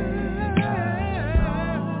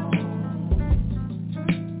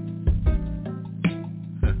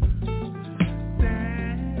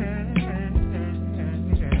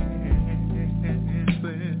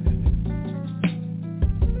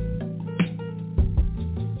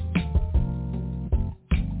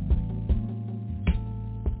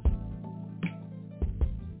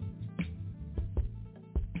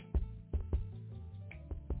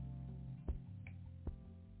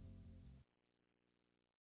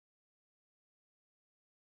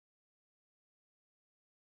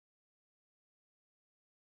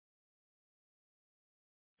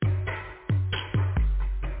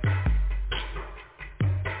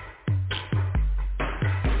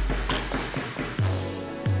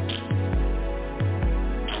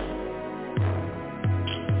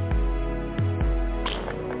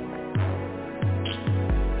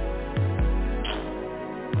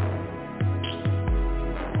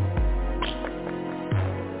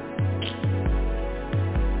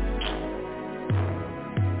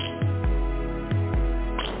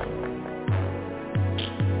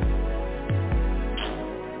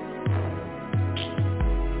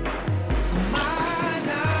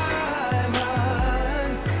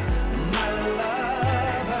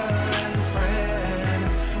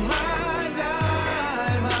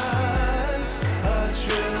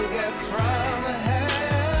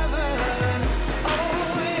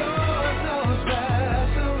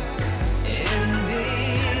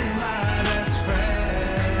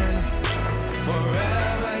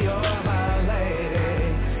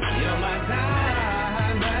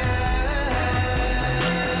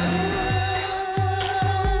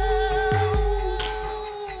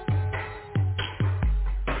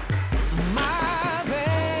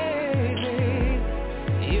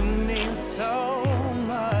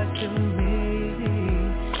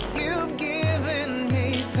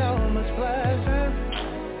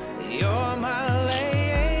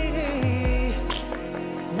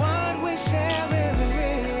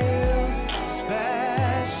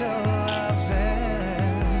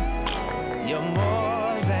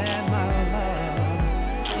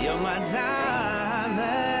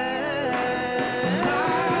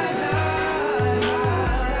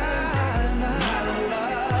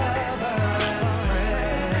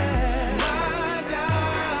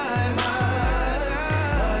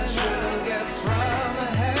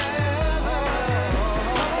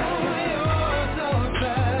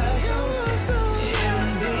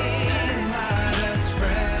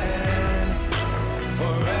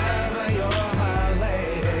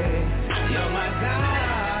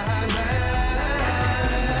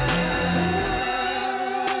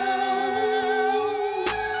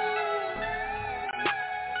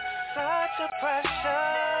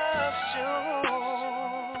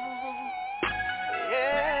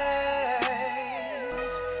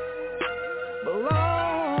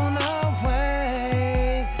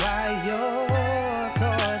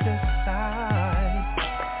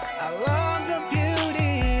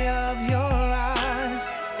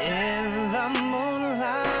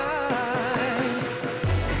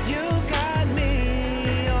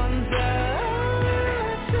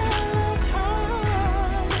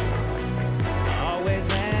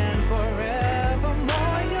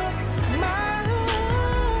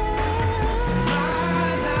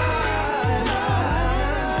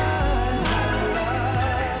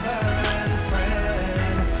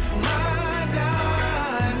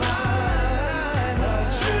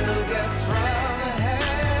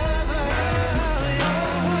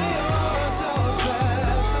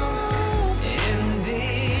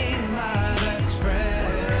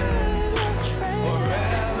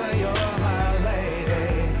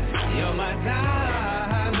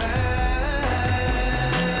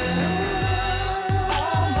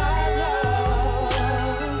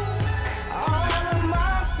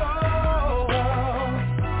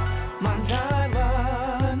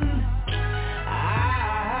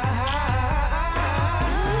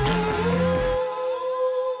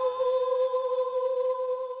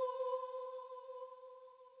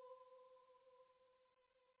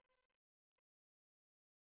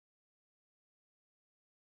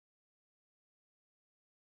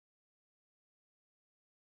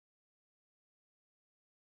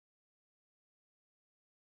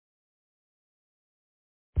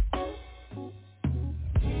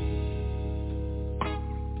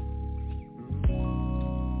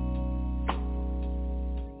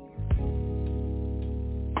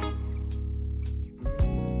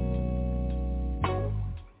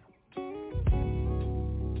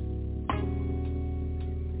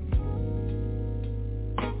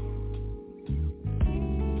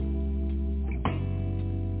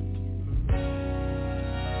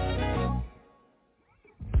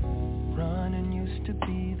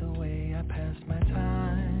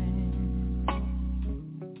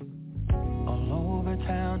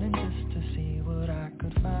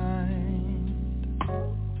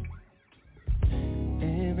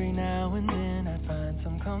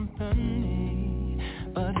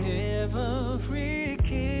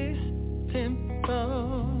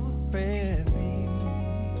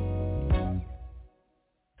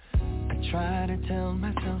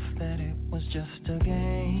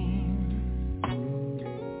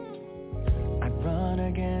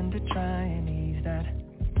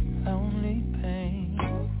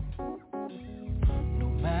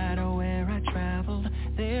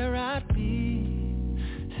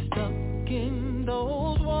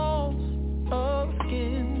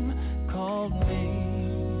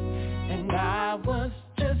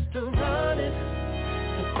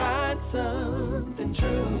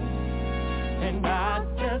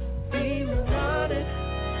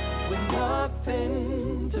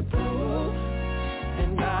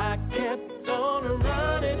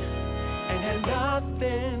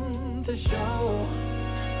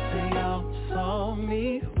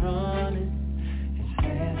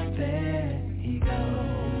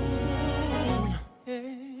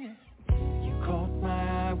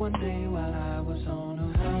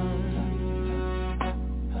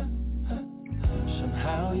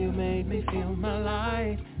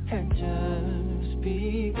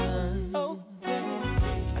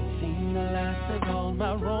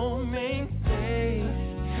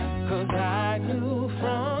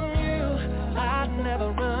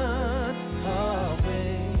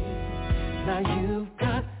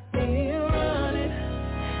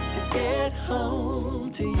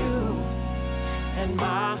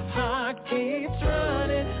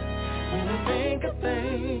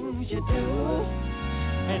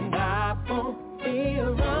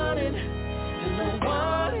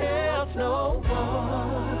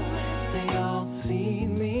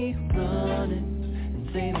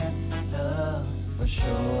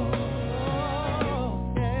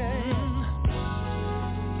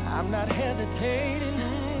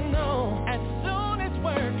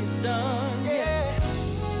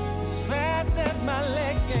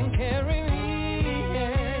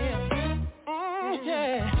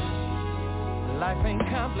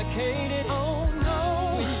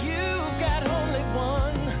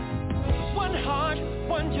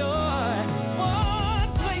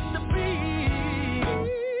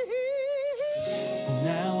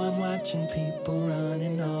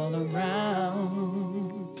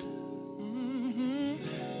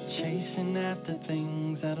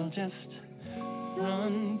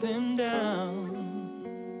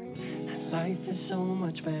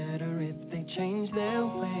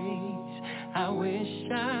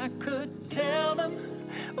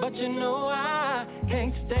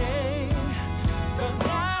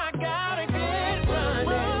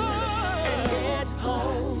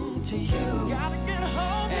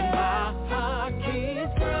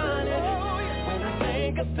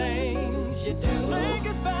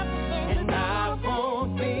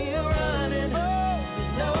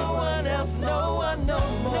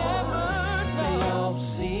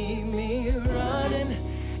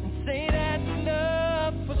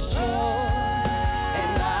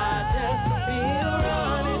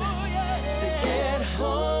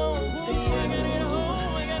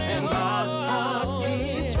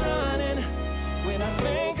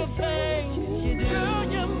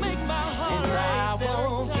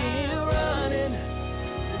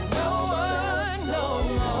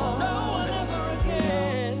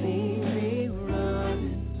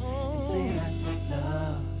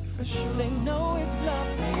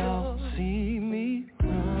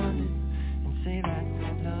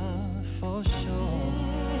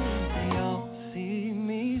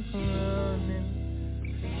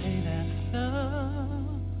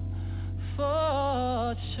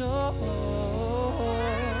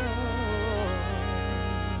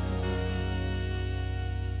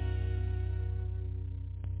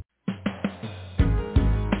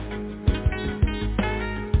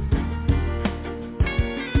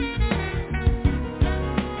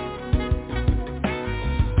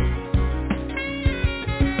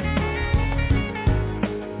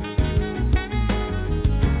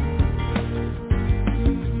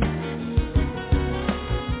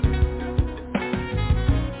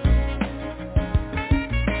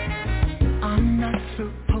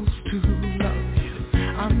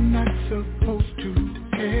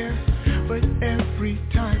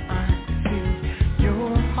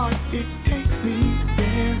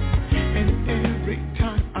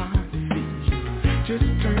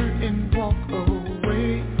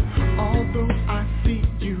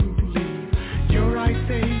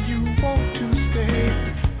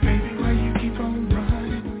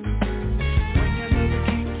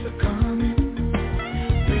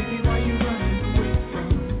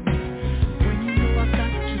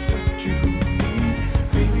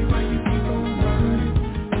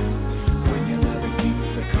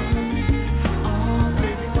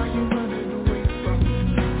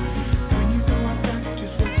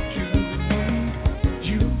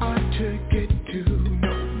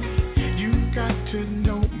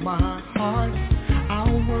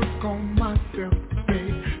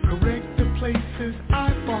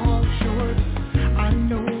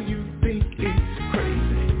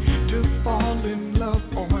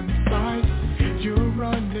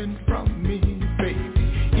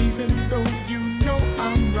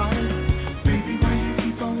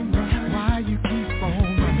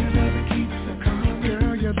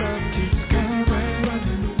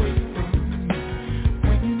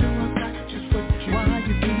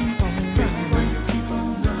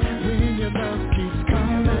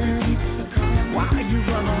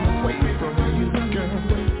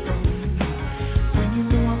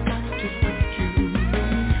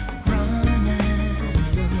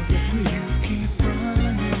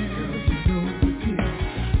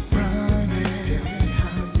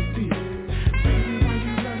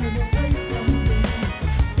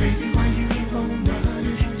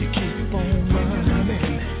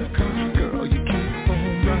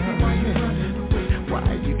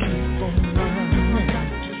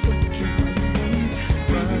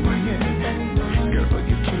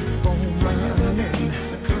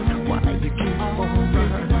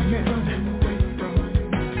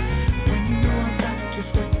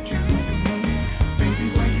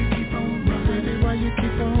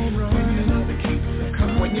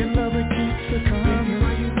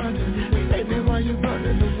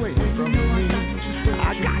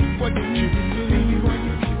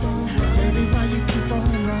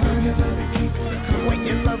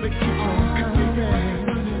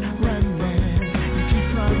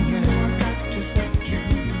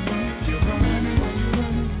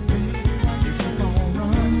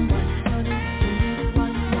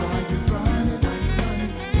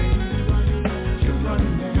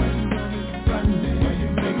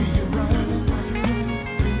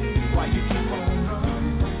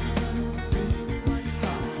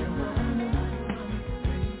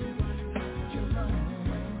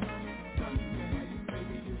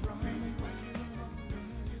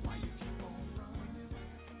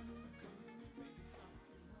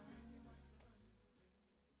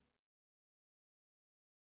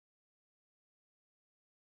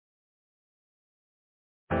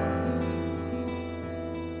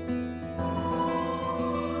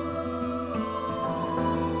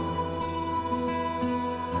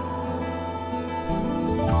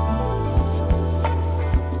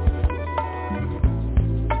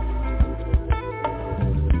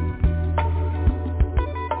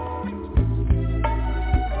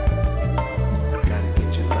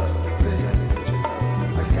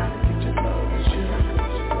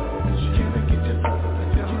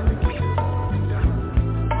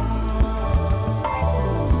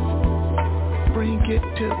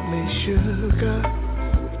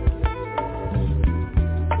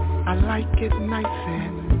like it nice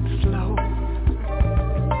and slow.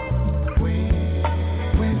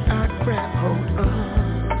 When I grab hold of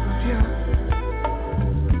ya,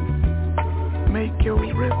 make your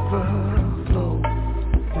river flow.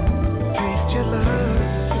 Taste your love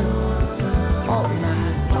all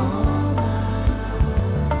night long.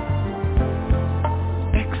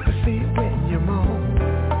 Ecstasy when you moan.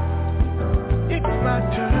 It's my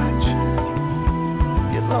touch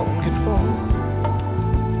you're longing for.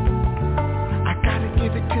 I gotta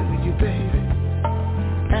give it to you, baby,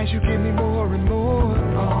 as you give me more and more.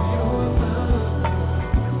 All your love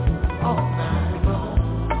all night long.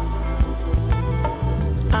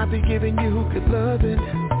 I'll be giving you good loving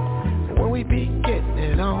when we be getting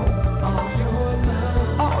it on. All your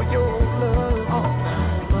love all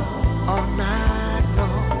night long. All night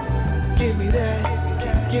long. Give me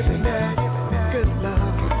that, give me that good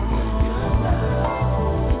love.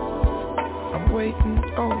 I'm waiting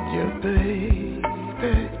on you, baby,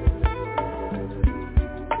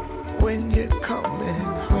 when you're coming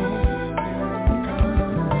home.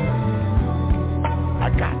 I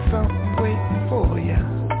got something waiting for you.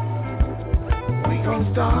 We gon'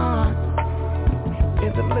 start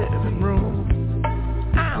in the living room.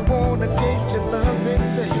 I wanna taste your loving,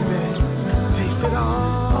 baby. Taste it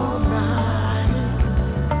all night.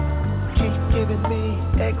 Keep giving me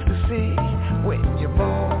ecstasy when you're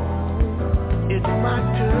born. It's my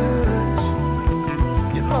touch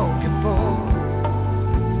you're longing for.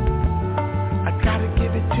 I gotta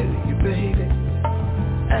give it to you, baby,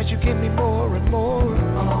 as you give me more and more.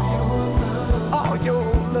 All your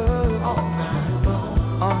love all night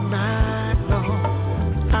long. All night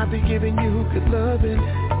long. I'll be giving you good loving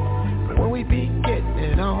when we be getting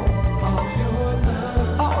it on.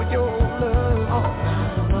 All your love all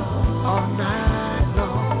night long. All night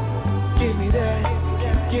long. Give me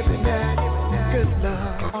that, give me that good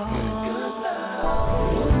love.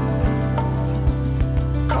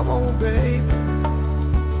 Come on, baby.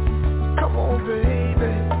 Come on,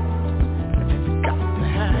 baby. I just got to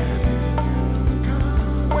have you.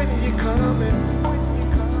 When are you coming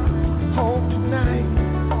home tonight?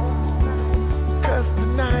 'Cause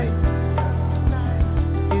tonight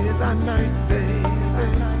is our night, baby.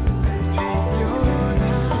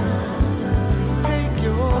 Take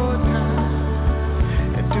your time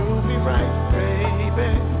and do me right,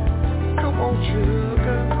 baby. Come on,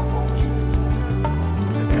 sugar.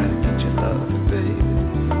 I gotta get your loving, baby.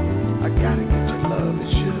 I gotta get your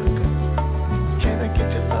loving, sugar. Can I get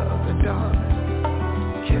your loving, darling?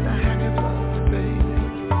 Can I have your loving, baby?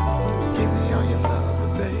 Give me all your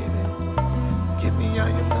loving, baby. Give me all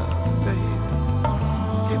your loving, baby.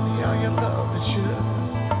 Give me all your loving, sugar.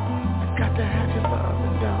 I got to have your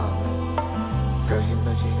loving, darling. Girl, you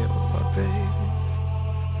know you're my baby.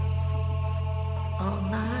 All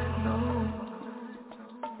night long.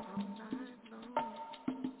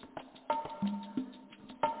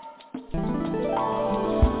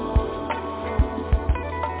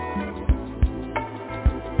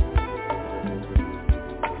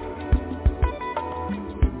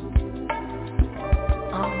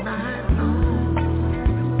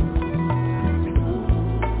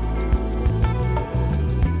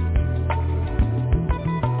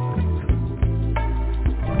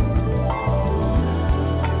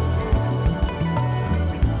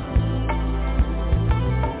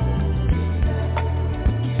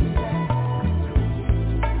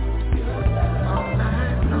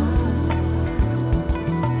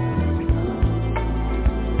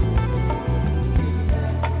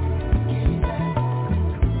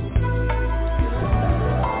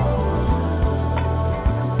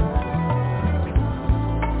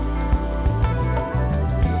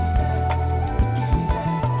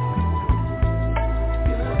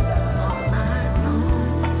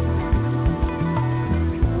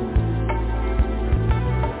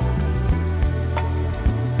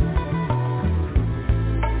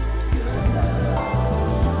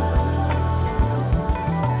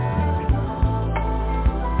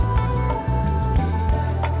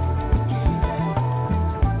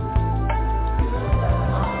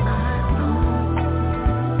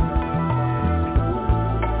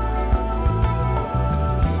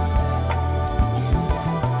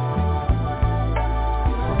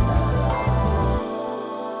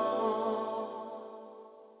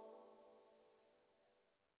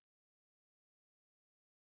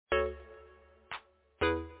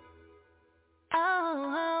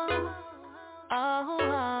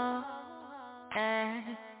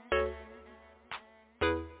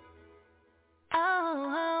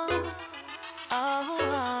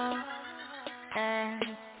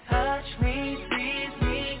 Touch me, squeeze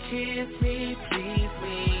me, kiss me, please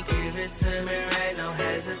me, give it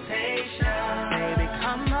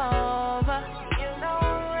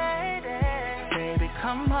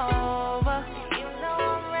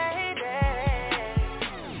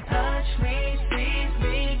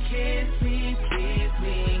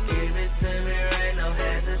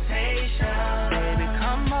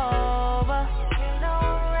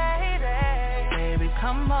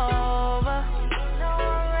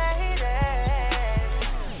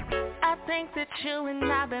think that you and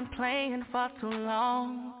I've been playing for too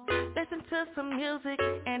long. Listen to some music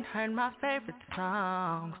and heard my favorite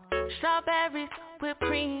songs. Strawberries, whipped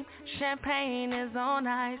cream, champagne is on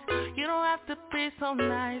ice. You don't have to be so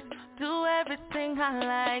nice. Do everything I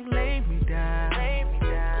like, lay me down.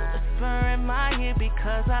 Whisper in my ear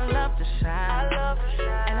because I love to shine.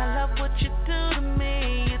 And I love what you do to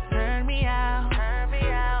me. You turn me out,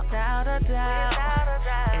 without a doubt.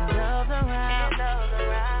 End of the round,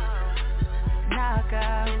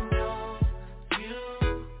 knockout. You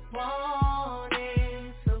want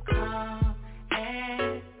it, so come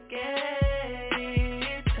and get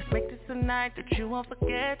it. Let's make this a night that you won't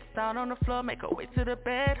forget. Start on the floor, make our way to the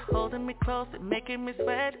bed. Holding me close and making me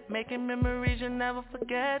sweat. Making memories you'll never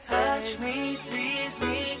forget. Touch me, squeeze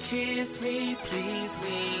me, kiss me, please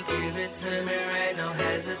me. Give it to me right, no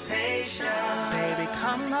hesitation. Baby,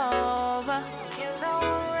 come over. You know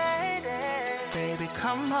I'm ready. Baby,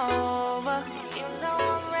 come over. You know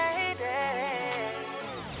I'm ready.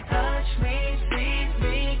 Touch me, squeeze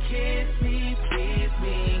me, kiss me, please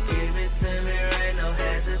me. Give it to me right, no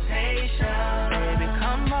hesitation. Baby,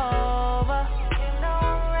 come over. You know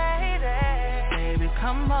I'm ready. Baby,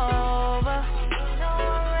 come over. You know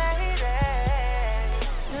I'm ready.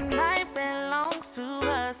 Tonight belongs to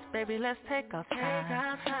us, baby, let's take our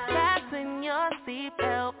time. Fasten your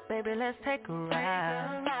seatbelt, baby, let's take a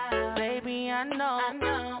ride. Baby, I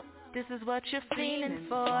know this is what you're feeling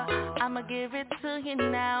for. I'ma give it to you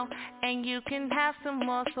now, and you can have some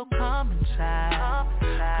more, so come inside.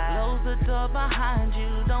 Close the door behind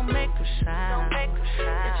you, don't make a sound.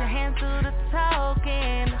 Get your hands to the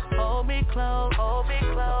talking, hold me close,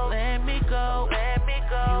 let me go. You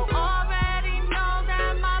already know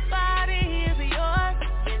that my body is yours.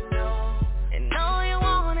 You know you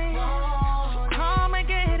want it, so come and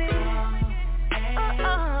get it.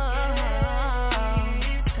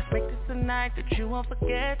 Let's make this a night that you won't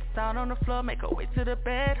forget. Start on the floor, make our way to the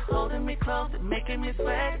bed. Holding me close and making me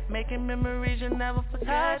sweat. Making memories you'll never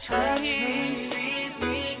forget. Touch me, squeeze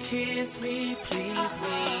me, kiss me, please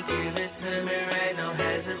me. Give it to me right, no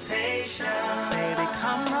hesitation. Baby,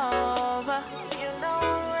 come over. You know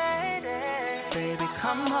I'm ready. Baby,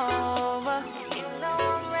 come over. You know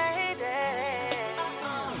I'm ready.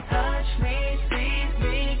 Touch me, squeeze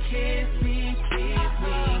me, kiss me, please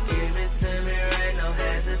me. Give it to me right, no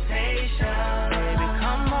hesitation. Baby,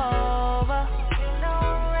 come over. You know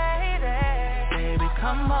I'm ready. Baby,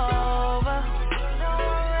 come over. You know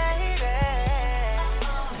I'm ready.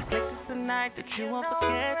 Let's make this a night that you won't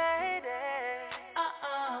forget.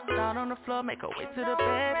 Down on the floor, make our way to the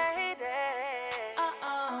bed.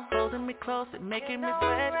 Holding me close and making me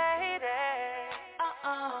sweat.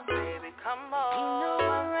 Baby, come on. You know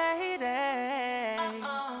I'm ready.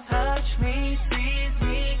 Touch me, squeeze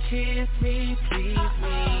me, kiss me, please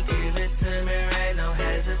me. Give it to me right, no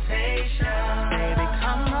hesitation. Baby,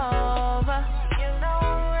 come over. You know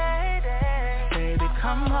I'm ready. Baby,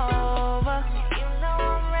 come over. You know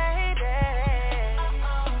I'm ready.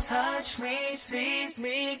 Touch me, squeeze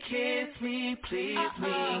me, kiss me, please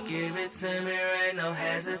me. Give it to me right, no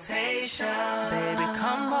hesitation. Baby,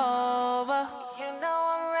 come over. You know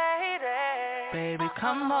I'm ready. Baby,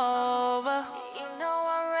 come over. You know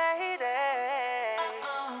I'm ready.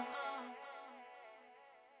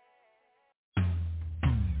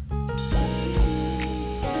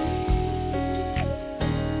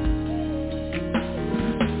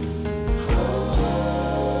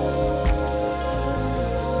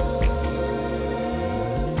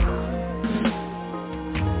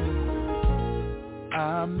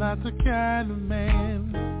 I'm not the kind of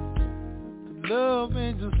man to love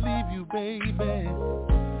and just leave you, baby.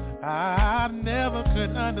 I never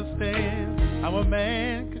could understand how a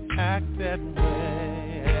man could act that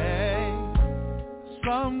way.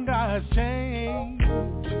 Some guys change,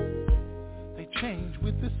 they change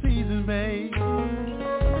with the season, babe.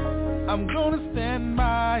 I'm gonna stand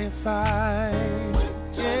by your side.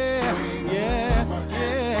 Yeah.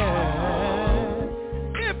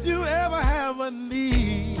 If you ever have a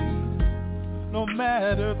need, no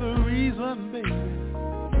matter the reason, baby,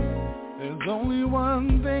 there's only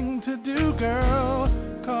one thing to do, girl.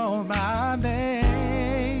 Call my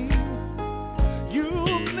name.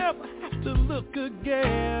 You'll never have to look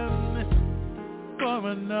again for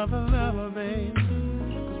another lover, baby.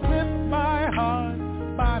 'Cause with my heart,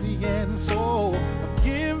 body and soul, I'm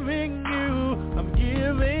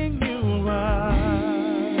giving you mine.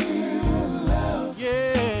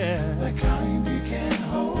 Yeah, the kind you can't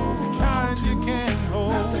hold, not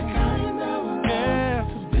the kind that will last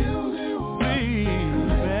to build it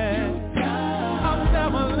with. I'll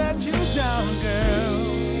never let you down, girl.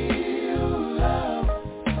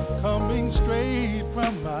 Coming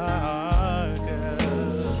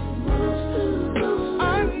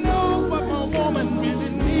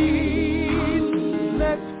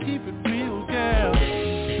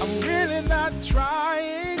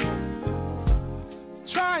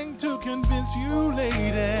trying to convince you,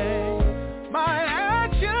 lady. My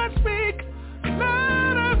actions speak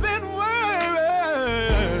louder than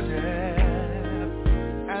words,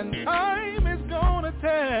 yeah. And time is gonna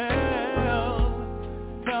tell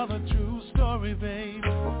the true story, babe.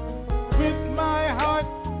 With my heart,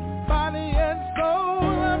 body and soul,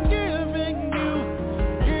 I'm giving you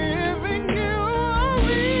a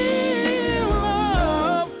real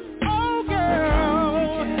love. Oh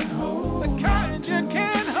girl, the kind you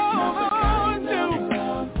can hold on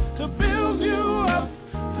to build you up,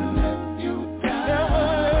 to let you down, never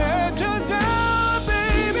let you down,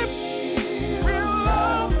 baby. Real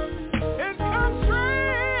love, it comes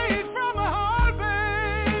straight from the heart,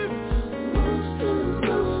 babe.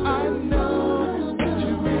 I know that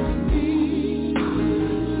you really need.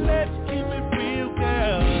 Let's keep it real,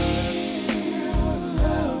 girl.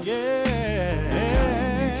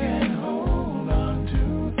 Yeah, you can hold on to.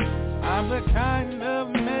 I'm the kind of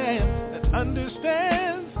man that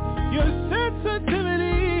understands your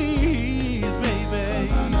sensitivities,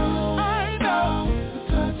 baby. I know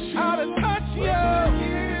how to touch you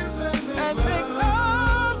and make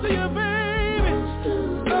love to you, baby.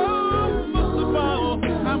 Oh, most of all,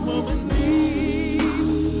 I'm woman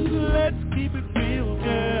needs. Let's keep it real,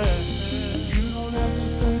 girl. You don't have to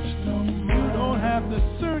search no more. You don't have to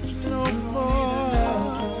search no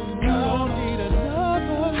more. You don't need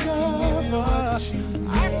another lover.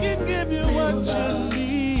 I can give you what you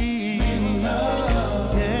need.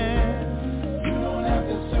 Yeah. You don't have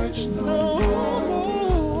to search no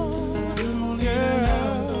more. You don't need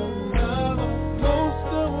another lover.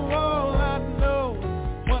 Most of all, I know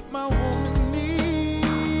what my woman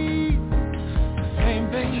needs. The same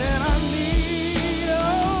thing that I need. Oh,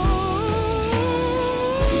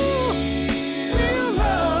 real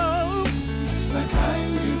love, the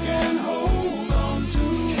kind you can hold on to.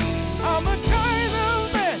 I'm the kind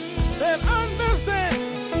of man that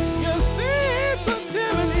understands your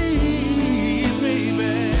sensitivities,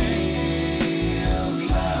 baby. Real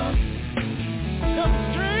love comes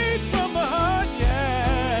straight from the heart,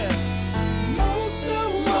 yeah. Most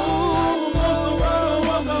of all,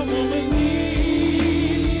 what a woman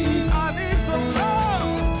needs. I need some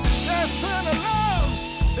love, that kind of love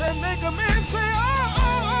that make a man say,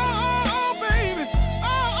 oh, baby,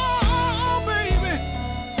 oh, baby.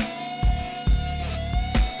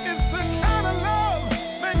 It's the kind of love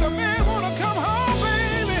make a man wanna come home,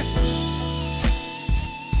 baby.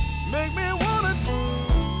 Make me wanna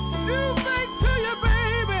do things to you,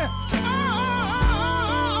 baby.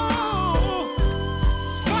 Oh,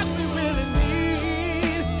 what we really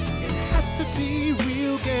need, it has to be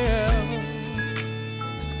real, girl.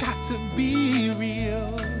 It's got to be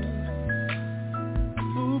real.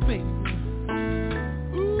 Ooh, baby.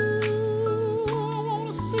 Ooh, I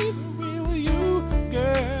wanna see the real you,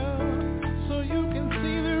 girl, so you can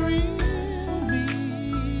see the real me.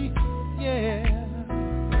 Yeah.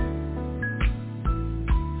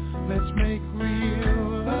 Let's make real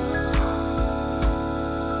love.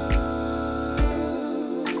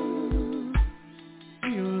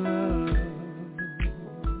 Real love.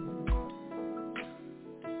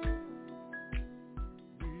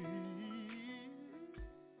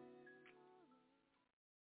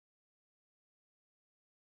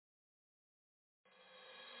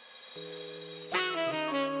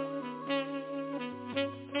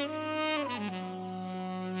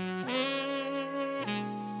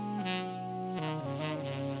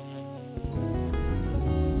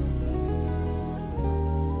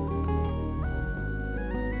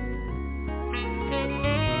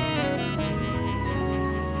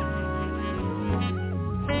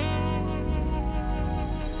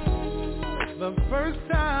 The first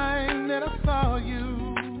time that I saw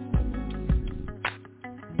you,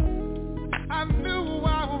 I knew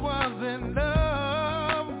I was in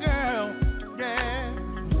love, girl, yeah.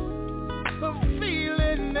 The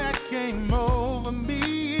feeling that came over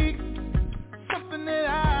me, something that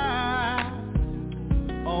I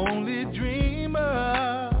only dream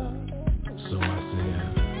of. So I said,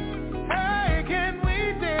 hey, can we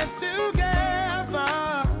dance together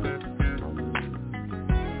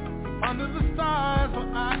under the stars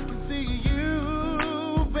where I can see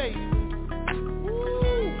you, baby?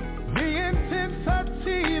 Ooh, the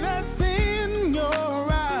intensity that's in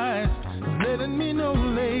your eyes, letting me know,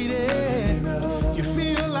 lady, you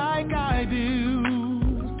feel like I do.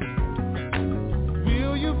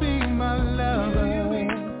 Will you be my lover?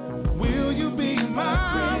 Will you be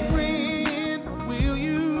my friend? Will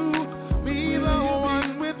you be the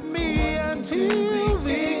one with me until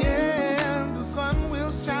the end? The sun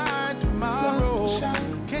will shine tomorrow.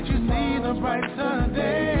 Can't you see the bright sunny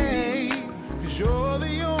day? 'Cause you're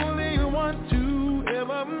the only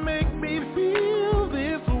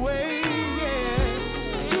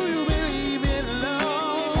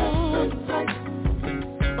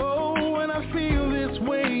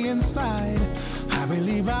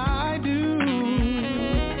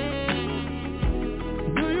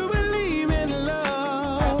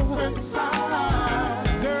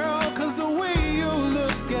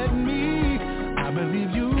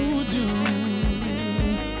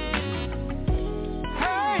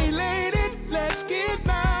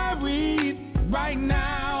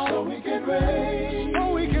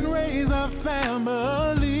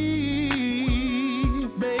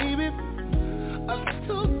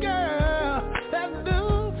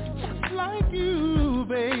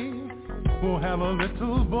don't have a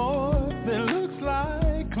little boy that looks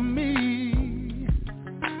like me.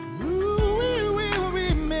 Ooh, we will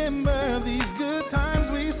remember these good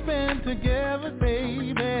times we spent together,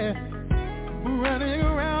 baby. Running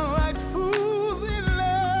around like fools in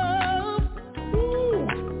love. Ooh.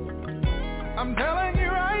 I'm telling you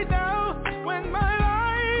right now, when my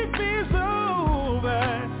life is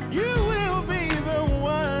over, you will be the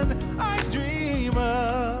one I dream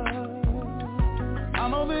of. I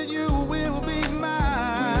know that you will be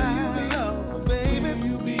mine, love, baby.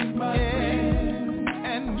 You be my friend,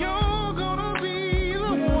 and you're gonna be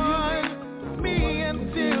the one, me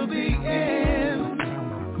until the end.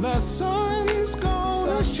 The sun's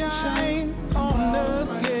gonna shine on us,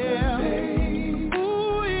 yeah.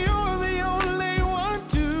 Ooh, you're the only one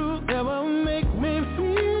to ever make me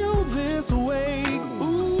feel this way.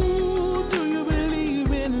 Ooh, do you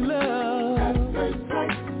believe in love?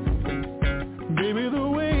 Baby, the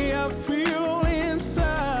way I feel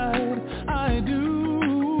inside, I do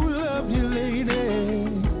love you, lady.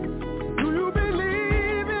 Do you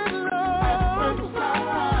believe in love?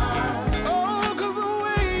 Oh, 'cause the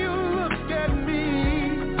way you look at me,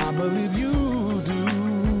 I believe you do.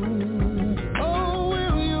 Oh,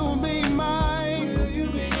 will you be my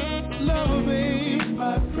lover, babe?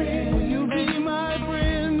 Will you be my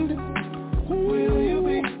friend? Will you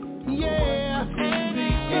be? Yeah.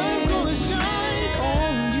 Sun's gonna shine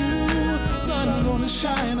on you. Sun's gonna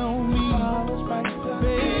shine on me.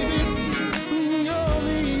 Baby, you're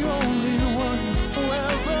the only one who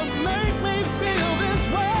ever make me feel this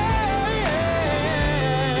way.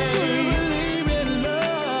 Do you believe in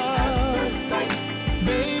love?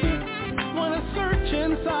 Baby, when I search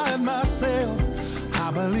inside myself, I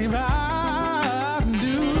believe I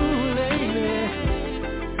do, lady.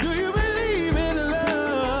 Do you believe in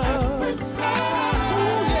love?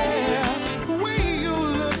 Oh yeah, the way you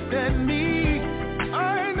looked at me, I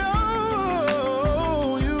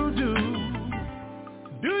know you do.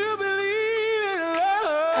 Do you believe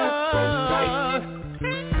in love?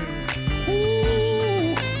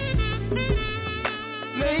 Ooh,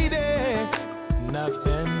 lady,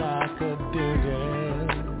 nothing I could do, girl.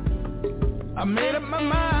 I made up my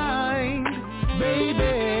mind,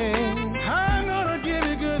 baby. I'm gonna give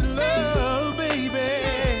you good love, baby.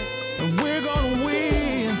 And we're gonna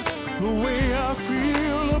win the way I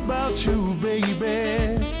feel about you, baby.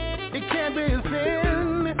 It can't be a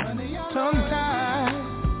sin, tongue-tied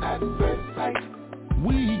at first sight.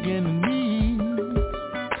 We gonna need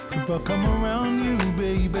if I come around you,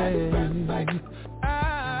 baby. I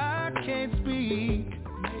can't speak,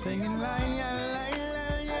 singing like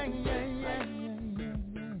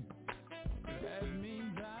that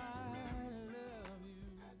means I love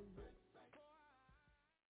you.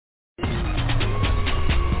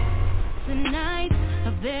 Tonight,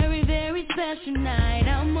 a very, very special night.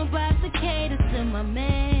 I'm about to cater to my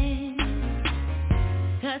man.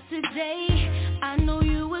 'Cause today, I know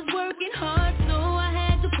you was working hard, so I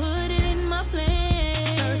had to put it in my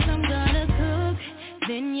plan. First I'm gonna cook,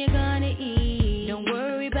 then you're gonna eat. Don't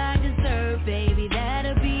worry about dessert, baby,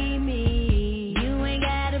 that'll be me. You ain't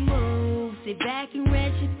gotta move, sit back and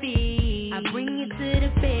rest your feet. I bring you to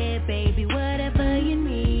the bed, baby, whatever you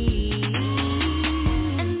need.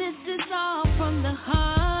 And this is all from the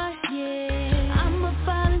heart, yeah. I'm a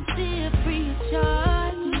volunteer free of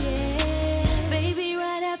charge, yeah. Baby,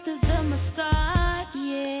 right after the massage,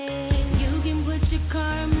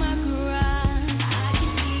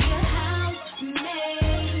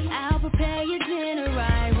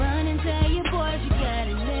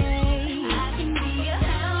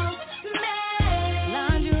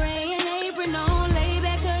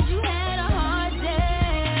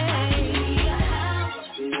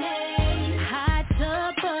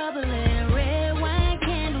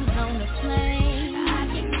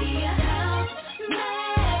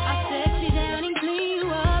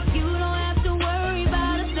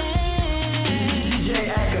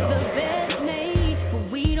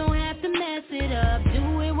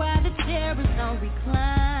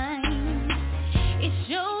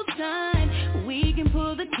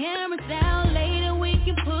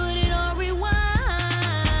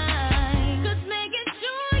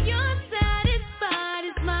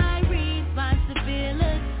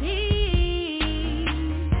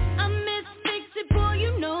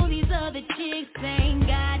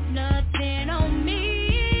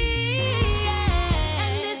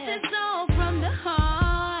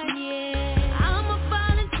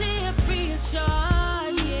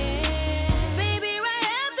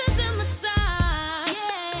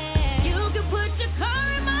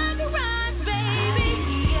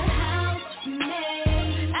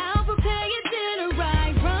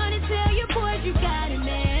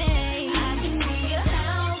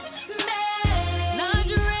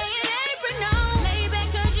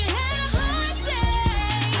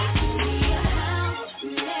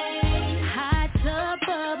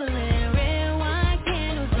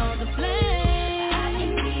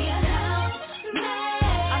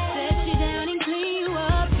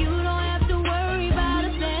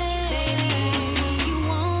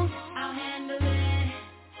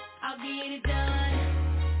 it done.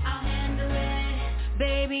 I'll handle it.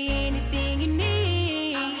 Baby, anything you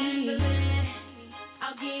need, I'll handle it.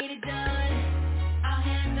 I'll get it done. I'll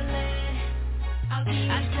handle it.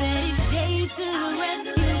 I said it's day to the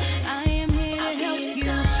rescue. I am here to help you.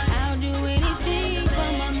 I'll do anything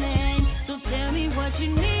for my man. So tell me what you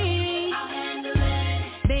need. I'll handle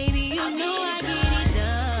it. Baby, you know I get it done.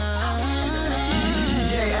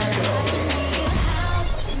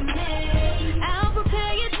 I'll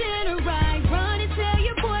prepare your dinner right. Run and tell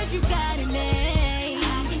your boys you got it made.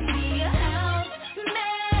 I can be a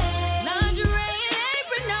housemaid. Lingerie and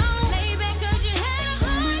apron on. Lay back 'cause you had a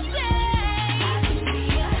hard day. I can be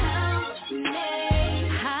a housemaid.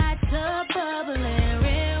 Hot tub bubbling,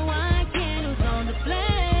 red wine candles on the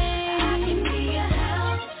flame. I can be a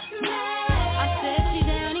housemaid. I'll set you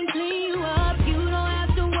down and clean you up. You don't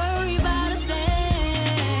have to worry about a thing.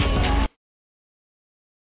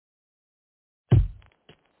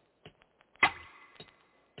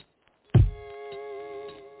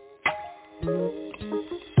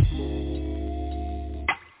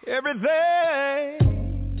 Everything,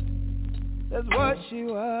 that's what she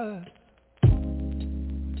was.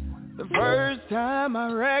 The first time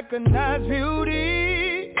I recognized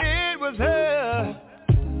beauty, it was her.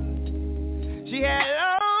 She had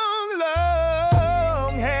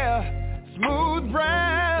long hair, smooth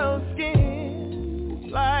brown skin,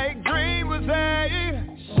 like dream was a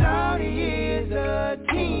shawty is a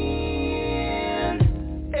 10.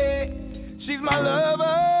 Hey, she's my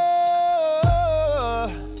lover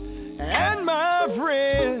and my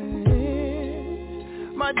friend,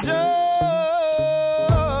 my joy,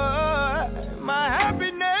 my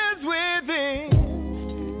happiness within.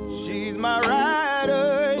 She's my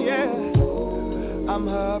rider, yeah. I'm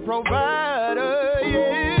her provider,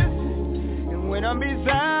 yes. And when I'm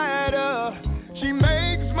beside her, she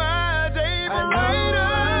makes my day brighter,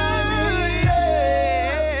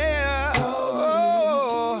 yeah.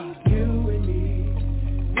 Oh, you and me,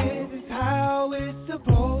 this is how it's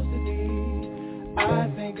supposed to be. I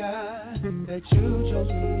thank God that you chose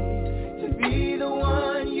me to be the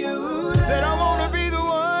one you love. That I wanna be the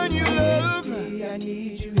one you love. I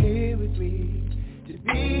need you here with me to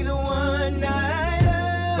be the one I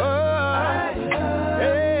love.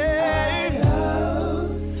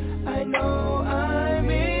 I know I'm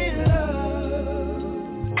in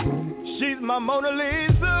love. She's my Mona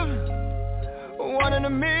Lisa, one in a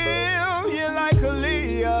million like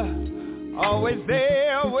Aaliyah. Always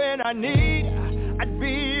there when I need. I'd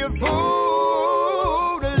be a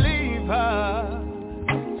fool to leave her.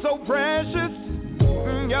 So precious,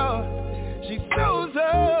 yeah. She's so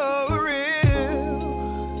real.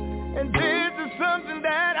 And this is something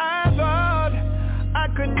that I thought I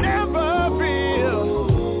could never feel.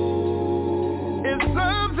 It's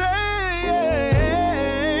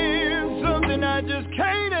something I just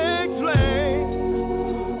can't explain.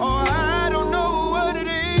 Oh, I don't know what it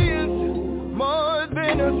is, more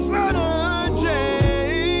than a sudden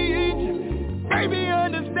change. Baby,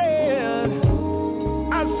 understand,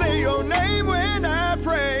 I say your name when I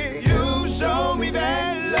pray. You show me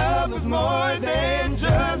that love is more than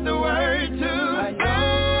just a word to say.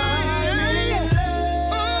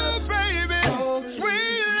 Oh, baby,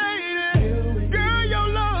 sweet lady, girl, your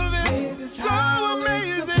love is so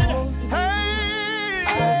amazing.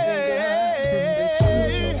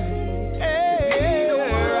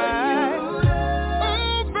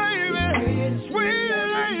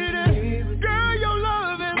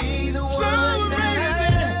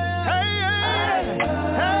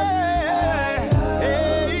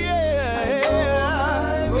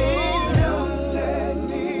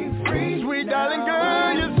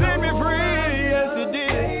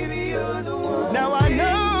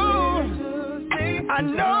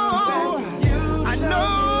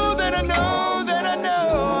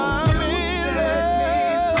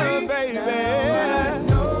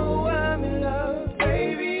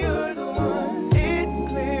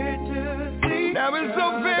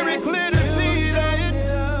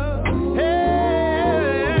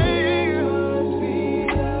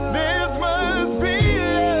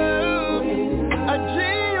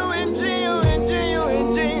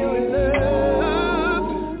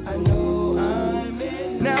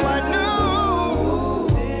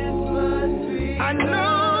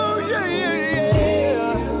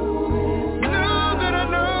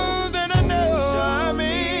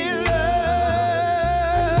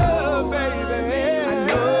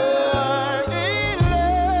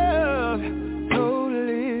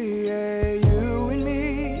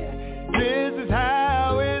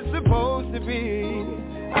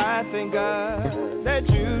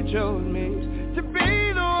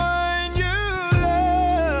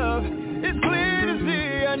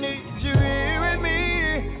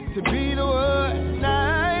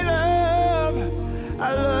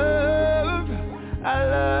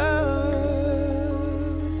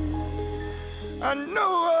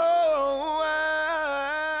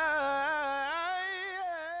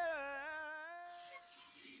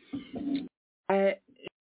 That is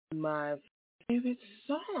my favorite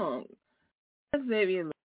song. That's Xavier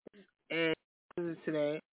Lewis. And this is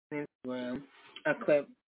today on Instagram a clip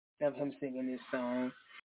of him singing this song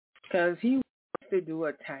because he wants to do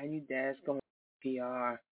a Tiny Desk on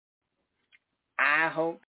PR. I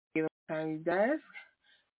hope he gets a Tiny Desk.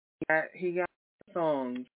 He got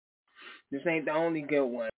songs. This ain't the only good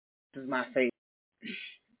one. This is my favorite.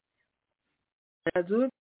 I do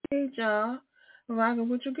appreciate y'all rocking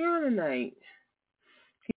with your girl tonight.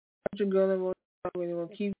 Keep with your girl and we're going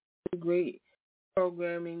to keep great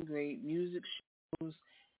programming, great music shows.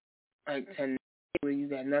 Like tonight where you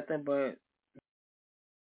got nothing but.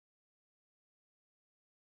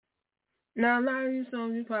 Now a lot of these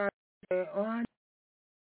songs you probably say, oh, I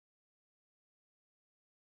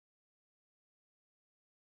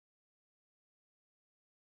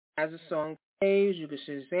as a song plays, you can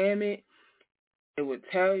Shazam it. It would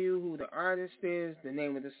tell you who the artist is, the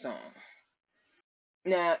name of the song.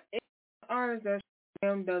 Now, if the artist that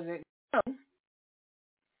Shazam doesn't know,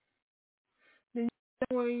 then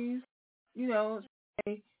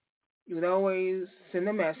say, you would always send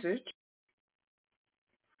a message.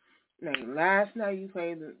 Like last night you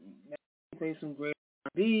played some great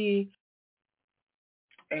R&B,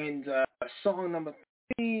 and song number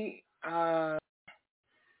 3, I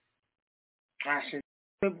should,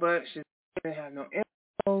 but she didn't have no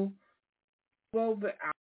info. Well, but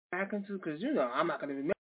I'll back into because I'm not gonna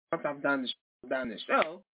remember once I've done the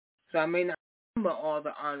show, so I may not remember all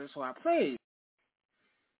the artists who I played.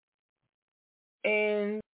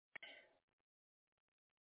 And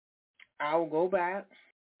I will go back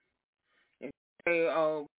and say,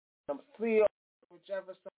 oh, number 3 or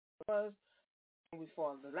whichever song it was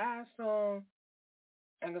before the last song.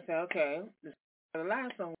 I'm gonna say, okay, this is the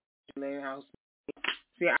last song Lane House.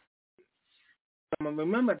 See, I'm gonna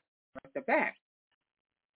remember like the back.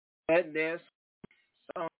 But there's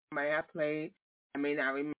song I may have played. I may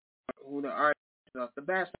not remember who the artist is off the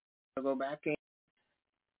bat. So I'll go back in.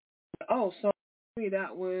 Oh, song 3,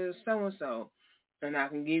 that was so and so, and I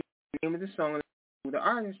can give you the name of the song and who the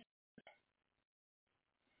artist.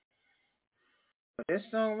 But this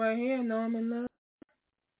song right here, "No I'm in Love,"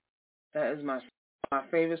 that is my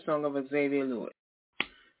favorite song of Xavier Lewis.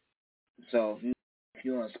 So if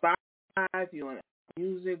you're on Spotify, if you're on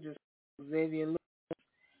music, just Xavier Lewis.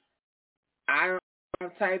 I don't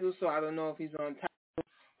have titles, so I don't know if he's on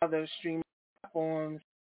other streaming platforms.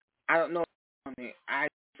 I don't know on it. I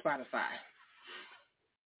Spotify.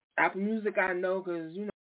 Apple Music I know because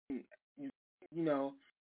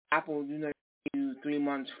Apple you 3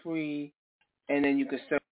 months free, and then you can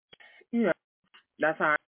search. That's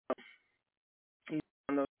how I know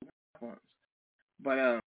on those platforms.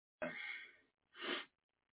 But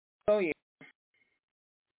so yeah,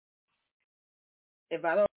 if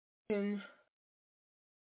I don't mention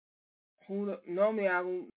normally I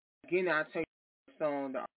will I'll tell you the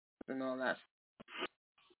song, the artist, and all that.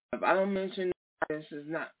 If I don't mention this is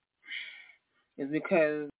not, it's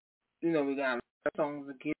because we got a lot of songs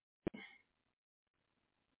to get,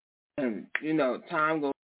 and time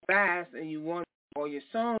goes fast, and you want all your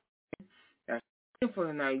songs. That's for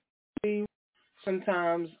the night.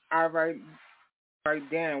 Sometimes I write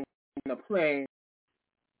down what I'm gonna play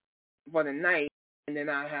for the night, and then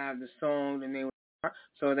I have the song, the name,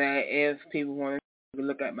 so that if people want to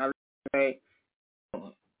look at my list, say,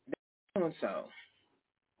 oh, so.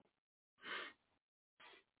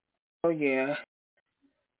 Oh yeah,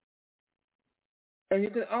 and you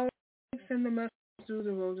can always send a message to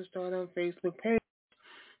the Road to Stardom Facebook page,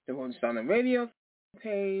 the Road to Stardom Radio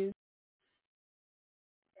page,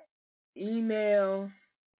 email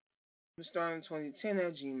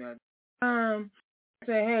stardom2010@gmail.com.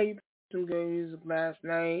 Say, hey, you played some good music last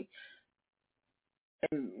night,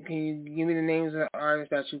 and can you give me the names of the artists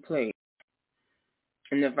that you played?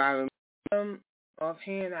 And if I remember them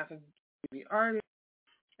offhand, I can give the artist.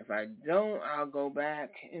 If I don't, I'll go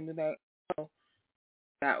back into that. Oh,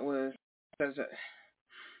 that was such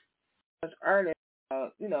artist,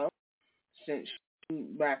 sent you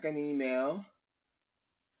back an email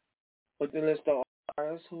with the list of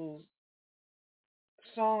artists whose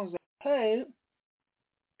songs I played,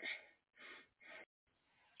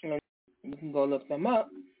 and you can go look them up.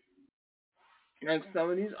 Like some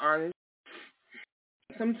of these artists,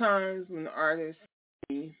 sometimes when the artists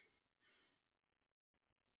see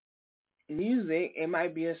music, it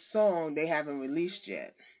might be a song they haven't released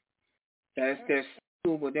yet. That's their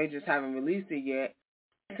single, but they just haven't released it yet.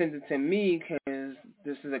 Send it to me because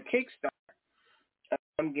this is a Kickstarter.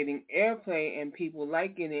 I'm getting airplay and people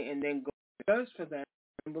liking it, and then go search for them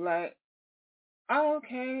and be like, oh,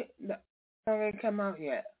 okay, the song ain't come out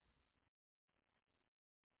yet.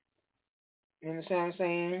 You understand what I'm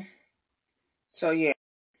saying? So yeah.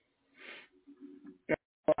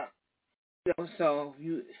 So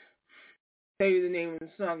you tell you the name of the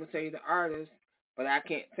song and tell you the artist, but I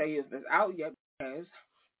can't tell you if it's out yet because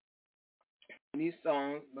these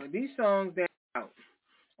songs they're out.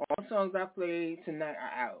 All songs I played tonight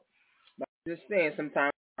are out. But I'm just saying,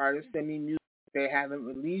 sometimes artists send me music they haven't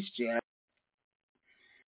released yet,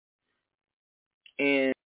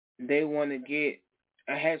 and they want to get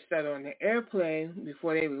a head start on the airplay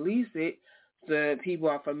before they release it, so that people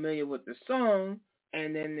are familiar with the song,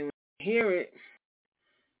 and then when they hear it,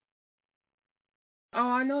 oh,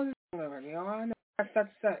 I know this song already. Oh, I know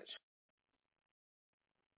such.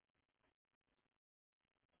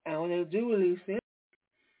 And when they do release it,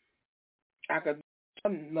 I could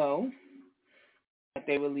let them know that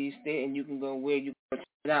they released it, and you can go where you can check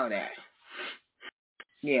it out at.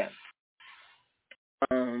 Yeah.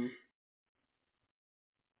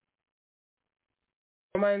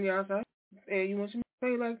 Somebody in the outside, hey, you want to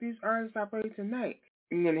play like these artists I played tonight?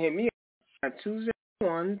 You're going to hit me up at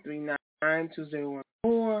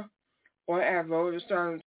 201-399-2014 or at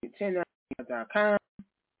roadstarting10.com,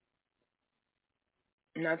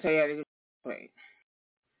 and I'll tell you how to get played.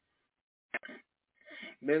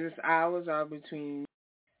 Business hours are between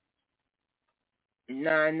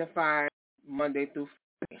 9 to 5, Monday through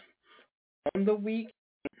Friday. On the week,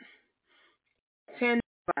 10 to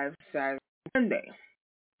 5, Saturday and Sunday.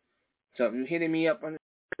 So if you're hitting me up on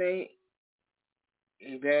Saturday,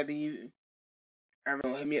 it better be you. I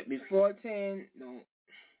don't hit me up before 10.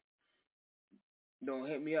 Don't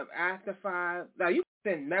hit me up after 5. Now, you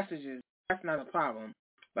can send messages. That's not a problem.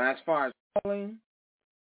 But as far as calling,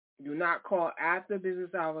 do not call after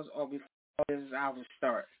business hours or before business hours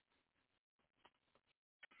start.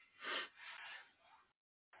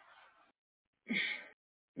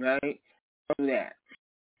 Right? Don't do that.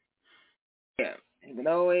 Yeah. You can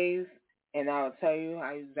always, and I'll tell you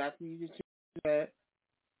how exactly you can do that.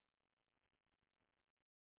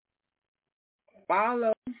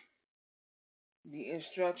 Follow the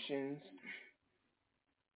instructions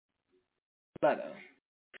letter.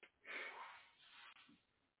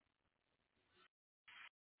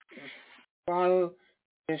 Follow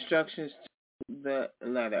the instructions to the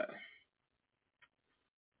letter.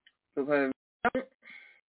 Because if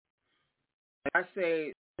I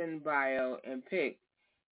say send bio and pick,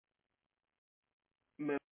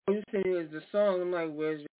 but all you send is the song, I'm like,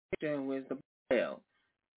 where's the picture and where's the bio?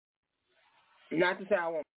 Not to say I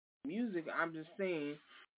want music, I'm just saying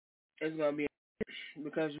it's going to be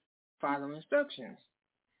because you follow instructions.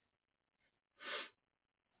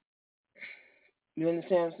 You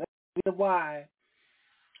understand what I'm saying? The why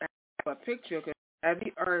I have a picture, because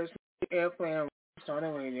every artist airplay on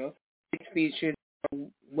STARDOM radio is featured on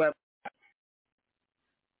web,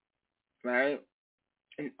 right?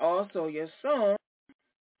 And also your song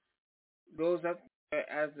goes up there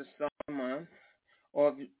as the song month,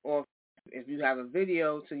 or if you have a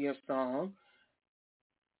video to your song,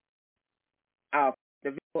 I'll put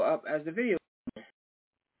the video up as the video.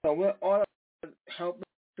 So we're all helping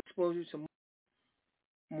to expose you to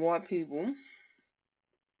more people,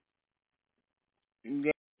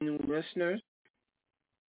 get new listeners,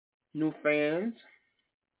 new fans,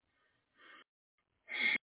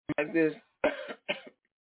 like this.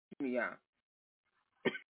 Yeah.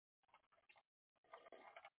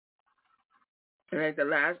 And like the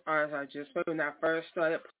last artist I just played when I first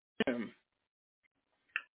started playing,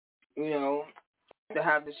 you know, to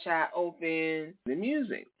have the chat open, the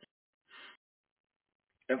music.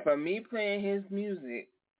 And for me playing his music,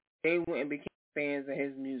 they went and became fans of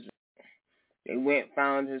his music. They went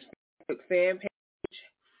found his Facebook fan page.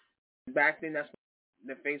 Back then, that's what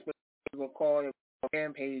the Facebook were called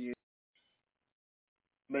fan pages.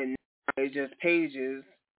 But now they're just pages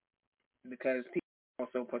because people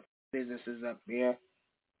also put businesses up there.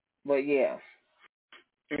 But yeah.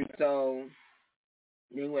 And so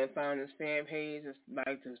they went and found his fan page,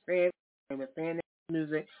 like his fan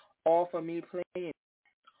music, all for me playing.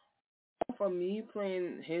 All for me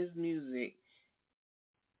playing his music,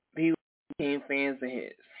 people became fans of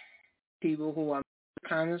his. People who are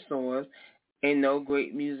connoisseurs and know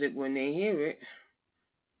great music when they hear it.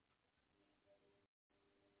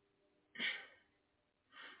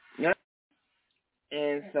 Yep.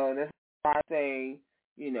 And so that's why I say,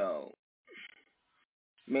 you know,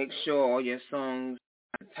 make sure all your songs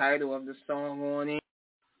have the title of the song on it.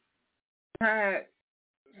 I had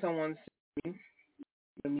someone sing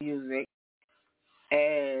the music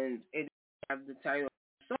and it didn't have the title of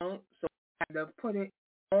the song, so I had to put it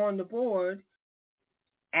on the board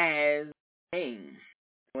as name.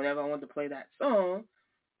 Whenever I want to play that song,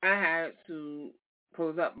 I had to pull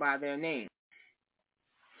it up by their name.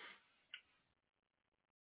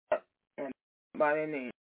 By their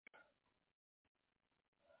name.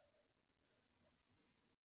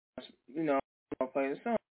 You know, I'll play the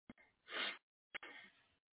song.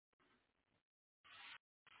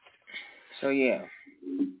 So yeah.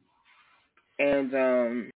 And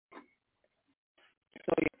so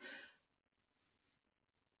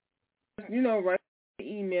you know, write the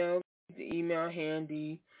email, keep the email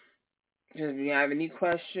handy. If you have any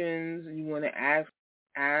questions you want to ask.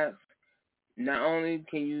 Not only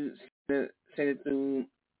can you send it through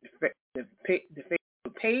the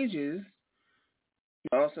Facebook pages, you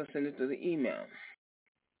also send it through the email.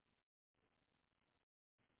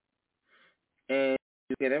 And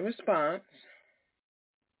you get a response.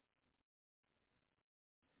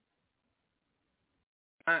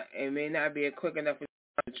 It may not be a quick enough response,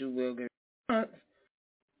 but you will get a response.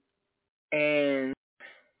 And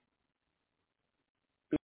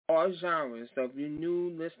all genres. So if you're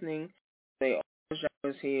new listening, say all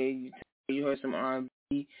genres here. You heard some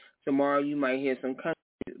R&B. Tomorrow you might hear some country.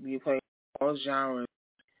 You play all genres.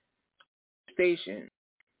 Station.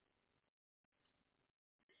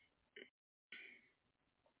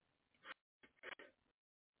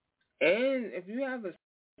 And if you have a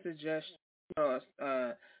suggestion,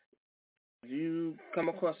 if you come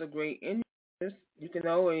across a great interest, you can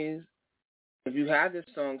always, if you have this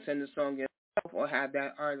song, send the song yourself or have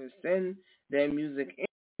that artist send their music in.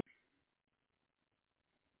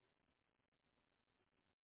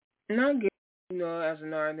 And I get, as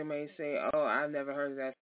an artist, they may say, "Oh, I've never heard of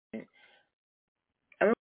that station." I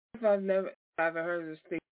don't know if I've ever heard of the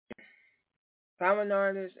station. If I'm an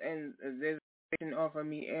artist and there's a station offering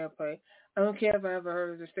me airplay, I don't care if I ever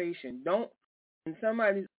heard of the station. When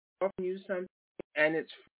somebody's offering you something and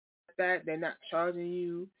it's that they're not charging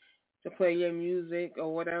you to play your music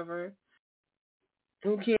or whatever,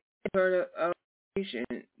 who cares if you heard of a station?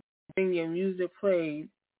 Getting your music played,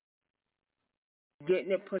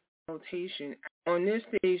 getting it put in rotation. On this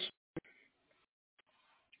station,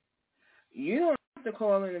 you don't have to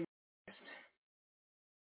call in a guest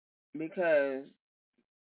because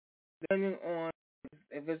depending on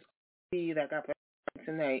if it's like I played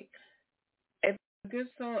tonight, if it's a good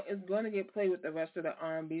song, it's going to get played with the rest of the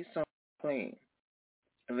R&B songs playing.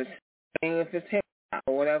 If it's hip hop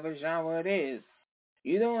or whatever genre it is,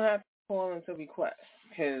 you don't have to call into request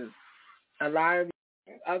because a lot of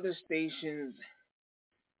other stations,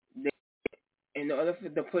 in order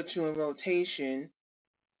to put you in rotation,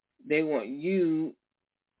 they want you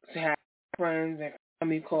to have friends and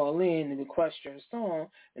family call in and request your song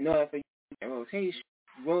in order for you to get in rotation.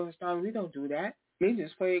 Rolling Stone, we don't do that. We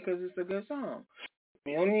just play it because it's a good song.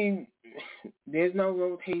 There's no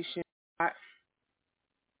rotation. A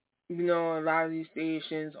lot of these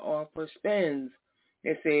stations offer spins.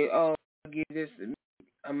 They say, "Oh, I'll give this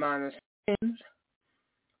amount of spins."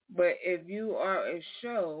 But if you are a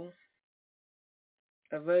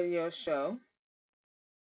radio show,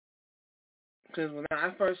 because when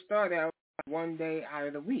I first started, I was one day out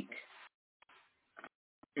of the week.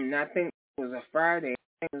 And I think it was a Friday. I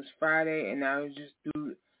think it was Friday, and I would just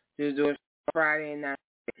do it Friday and night.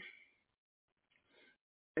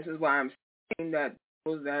 This is why I'm saying that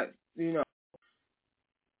those that,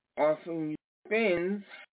 offering you spins,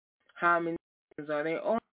 how many spins are they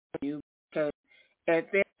offering you? Because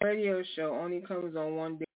if their radio show only comes on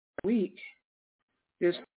one day a week,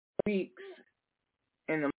 there's 4 weeks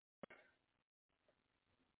in a month,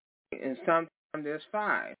 and sometimes there's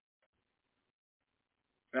 5.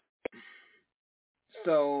 Right?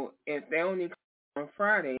 So if they only come on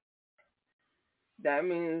Friday, that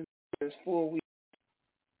means there's 4 weeks.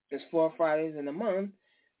 There's 4 Fridays in a month.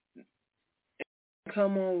 If you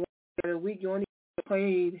come on one day a week, you only get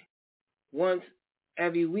played once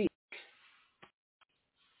every week.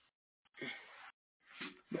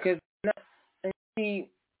 Because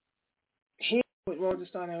here with Roger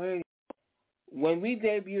Starting Radio, when we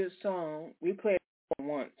debut a song, we play it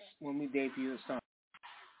once when we debut a song.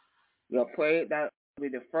 We'll play it, that will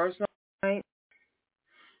be the first night,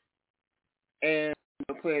 and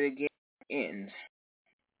we'll play it again at the end.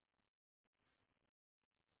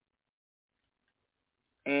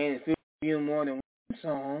 And if we debut more than one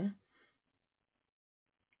song,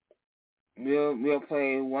 we'll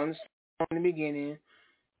play one song in the beginning,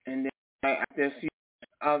 and then after a few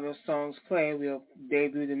other songs play, we'll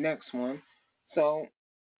debut the next one. So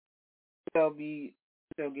they'll get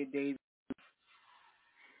debuted.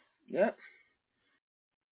 Yep.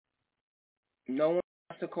 No one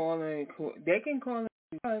has to call in. They can call in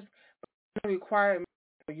because it's a requirement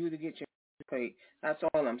for you to get your played. That's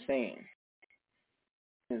all I'm saying.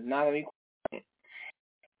 It's not a requirement.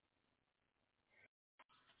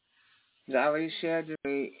 I already shared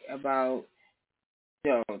today about,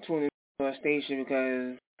 tuning to a station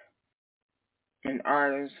because an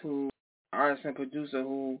artist and producer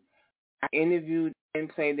who I interviewed and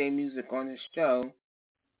played their music on the show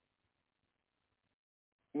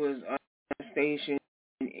was on the station.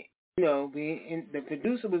 The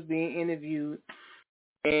producer was being interviewed,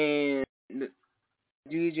 and the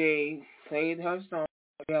DJ played her song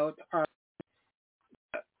about her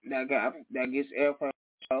that gets airplay on the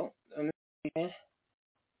show.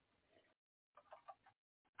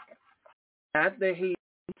 After he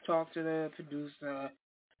talked to the producer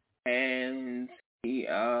and he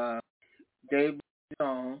debuted the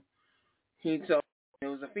song, he told there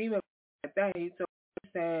was a female at that. He told us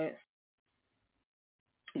that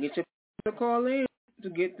get your to call in to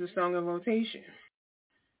get the song in rotation.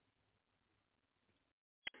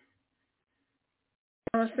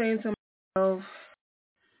 I was saying to myself,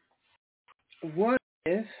 what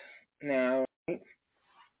if now? Right?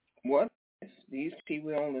 What if these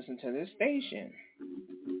people don't listen to this station?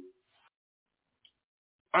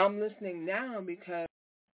 I'm listening now because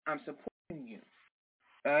I'm supporting you,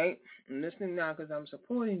 right? I'm listening now because I'm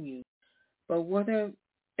supporting you. But what if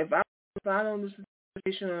I don't listen to the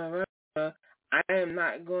station on a regular, I am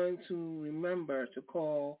not going to remember to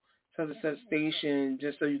call such and such station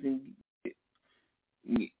just so you can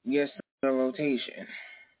get some rotation.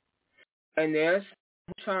 And there's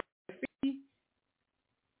charge fee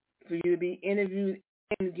for you to be interviewed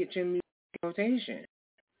and get your music rotation.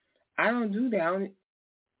 I don't do that.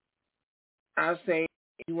 I'll say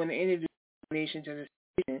if you want to interview the nation to the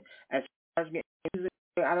station, as far as getting music,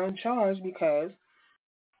 I don't charge because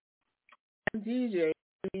DJ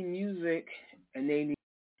need music and the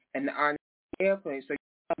artist airplay, so you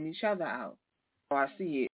help each other out. So I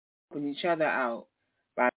see it, helping each other out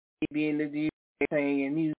by being the DJ playing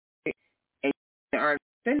your music and the artist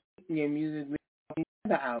sending your music, helping each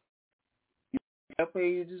other out. You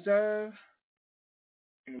airplay you deserve,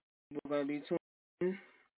 and people are going to be tuned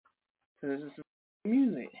to this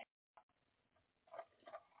music.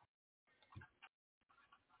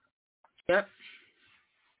 Yep.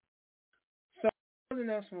 So the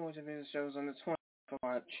next one, which is the shows on the 20th of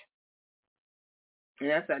March, and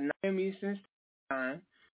that's at 9 Eastern Time.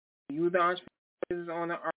 You, the entrepreneurs on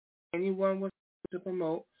the art, anyone with to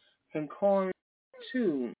promote, can call in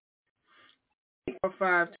to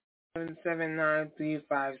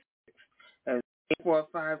 845-779-356. That's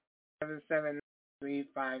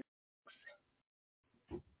 845-779-356.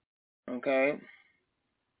 Okay?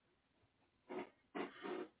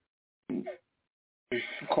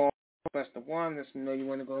 Call, press the 1, let them know you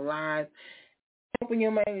want to go live. Open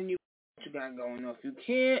your mind and you what you got going on. If you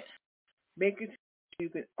can't make it, you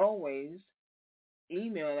can always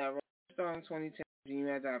email at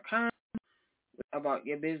rockstar2010@gmail.com about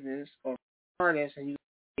your business or artist, and you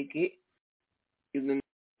can make it. You can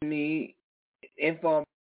give me info about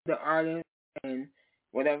the artist and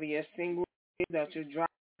whatever your single is that you're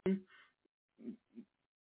dropping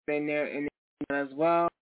in there in the as well.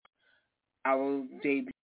 I will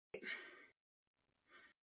debut it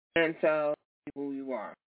and tell people who you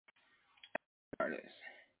are, artist.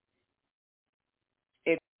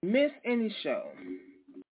 If you miss any show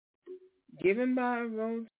given by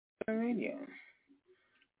Road to Radio,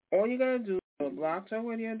 all you gotta do is go to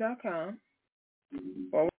blogtalkradio.com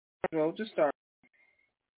or Road to Start,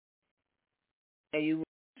 and you will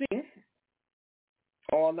see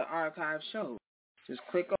all the archive shows. Just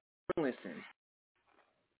click on and listen.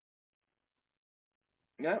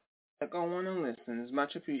 Yep, click on one and listen. It's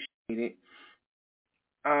much appreciated.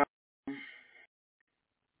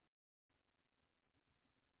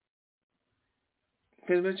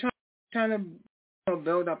 Because we're trying to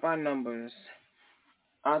build up our numbers.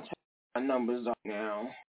 I'll tell you our numbers up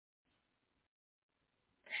now.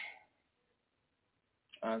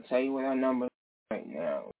 I'll tell you what our numbers are right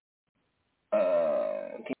now.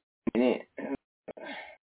 Give me a minute.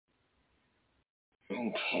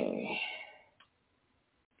 Okay.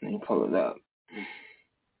 Let me pull it up.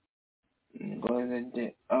 Go to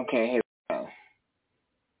the okay, here we go.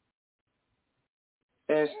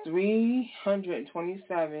 There's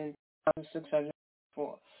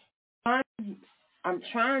 327,604. I'm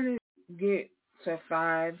trying to get to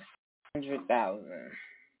 500,000.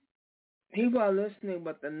 People are listening,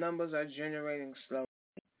 but the numbers are generating slowly.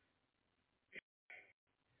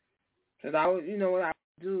 Because I would, what I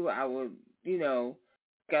would do, I would,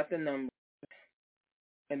 get the number,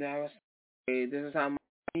 and then I would say, this is how much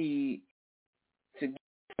I need to get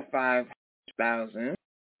to 500,000.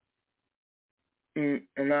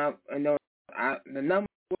 And I know the number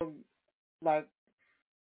were like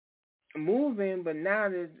moving, but now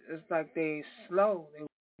it's like they slow. They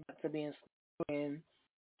back to being slow. And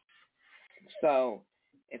so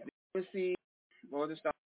if you see or the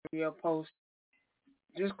Star Radio post,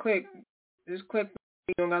 just click. You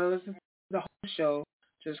don't gotta listen to the whole show.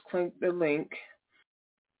 Just click the link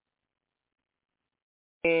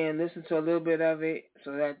and listen to a little bit of it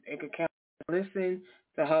so that it can count. Listen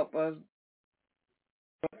to help us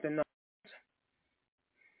with the numbers.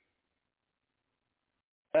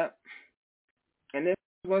 Yep. And this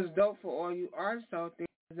was dope for all you artists out there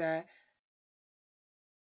is that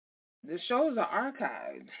the shows are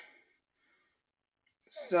archived.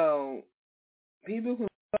 So people who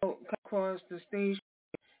come across the station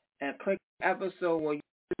and click the episode where your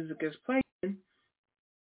music is playing,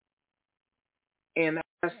 and like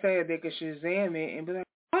I said, they can Shazam it and be like,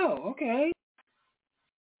 oh, okay.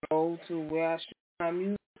 Go to where I stream my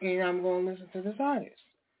music and I'm going to listen to this artist.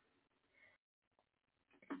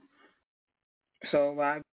 So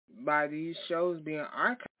by these shows being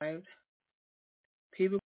archived,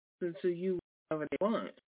 people listen to you whenever they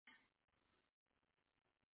want.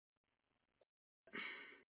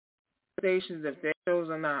 Stations, if their shows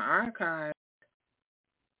are not archived,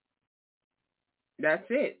 that's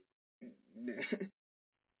it.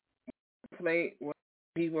 Play what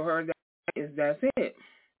people heard that is that's it.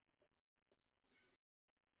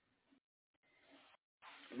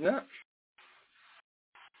 Yep.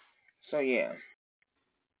 So yeah.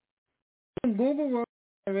 Google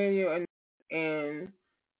Radio and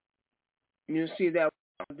you'll see that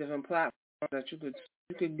on different platforms that you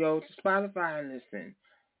could go to Spotify and listen.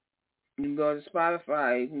 You can go to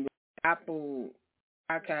Spotify, you can go to Apple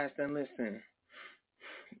Podcast and listen.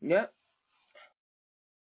 Yep.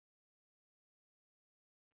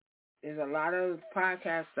 There's a lot of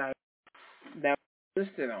podcast sites that are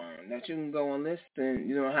listed on that you can go and listen.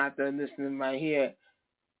 You don't have to listen right here.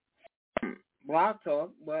 Blog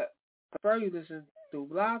Talk, but I prefer you listen through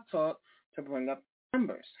Blog Talk to bring up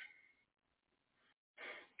numbers.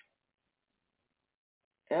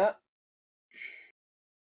 Yep.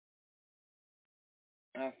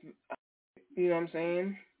 You know what I'm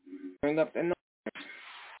saying? Bring up the numbers.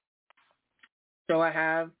 So I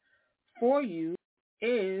have for you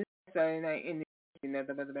is Saturday Night in the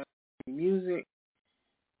nothing but about music.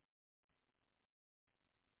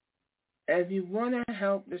 If you want to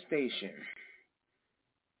help the station,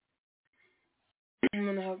 you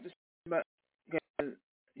want to help the station, but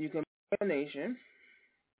you can make a donation.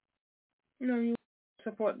 You know, you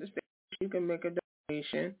support the station, you can make a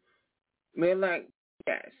donation. We're like,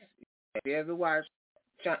 yes, if you ever watch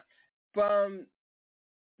from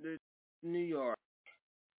the New York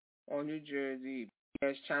or New Jersey,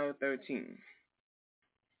 yes, Channel 13.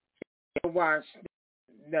 You watch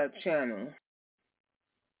that channel,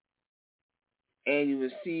 and you will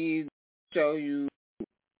see, show you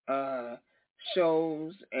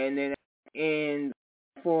shows, and then in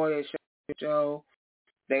before they show the show,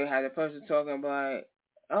 they had a person talking about,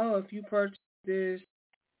 oh, if you purchase this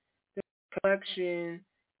collection,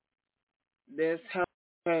 this help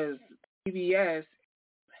because PBS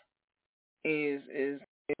is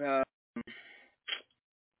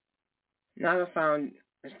not a found.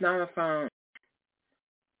 It's not a found.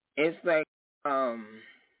 It's like I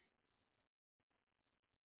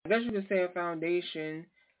guess you could say a foundation,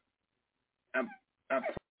 a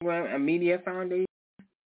program, a media foundation.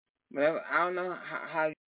 Whatever. I don't know how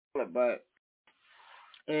you call it, but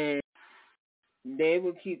and they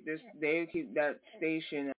will keep that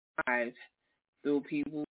station alive through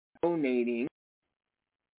people donating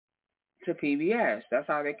to PBS. That's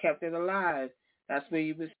how they kept it alive. That's where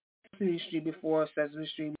you was Sesame Street before Sesame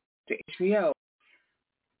Street to HBO.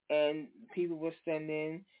 And people would send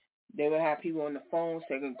in, they would have people on the phone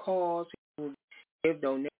taking calls, people would give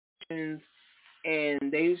donations,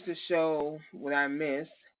 and they used to show what I miss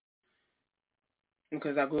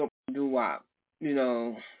because I grew up in doo-wop, you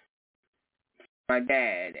know, my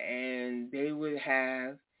dad, and they would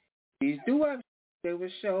have these doo-wops they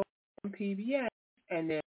would show on PBS, and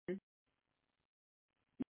then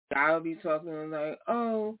I would be talking like,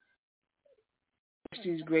 oh,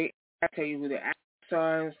 she's great. I tell you who the actors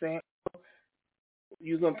are and say, oh,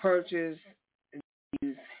 you can purchase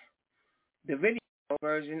the video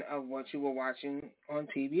version of what you were watching on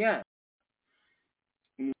PBS.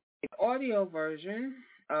 You get the audio version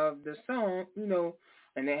of the song, you know,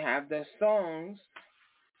 and they have the songs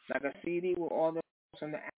like a CD with all the songs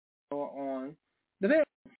from the actor on the video.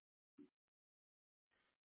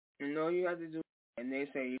 And all you have to do, and they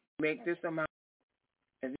say, you make this amount,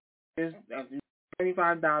 if you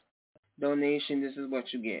 $25 donation, this is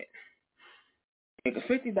what you get. Make a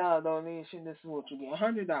 $50 donation, this is what you get,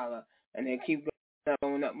 $100, and then keep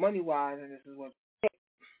going up money wise, and this is what you get.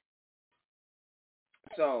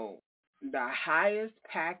 So the highest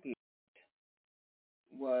package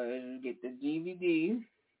was you get the DVD,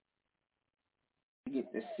 you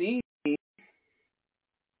get the CD,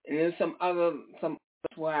 and then some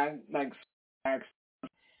swag like swag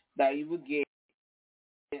that you would get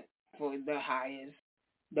for the highest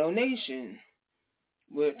donation,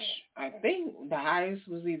 which I think the highest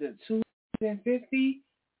was either $250,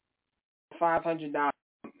 $500.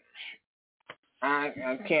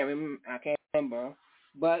 I can't remember,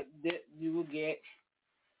 but you would get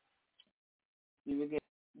the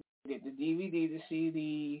DVD, the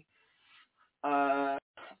CD,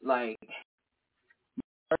 like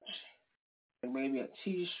merch, like maybe a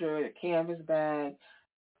T-shirt, a canvas bag,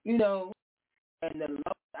 and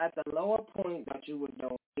at the lower point that you would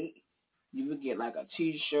donate, you would get like a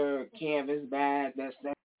T-shirt, canvas bag that's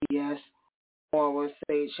PBS, or it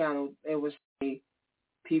would say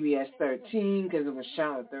PBS 13 because it was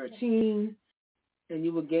channel 13, and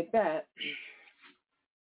you would get that.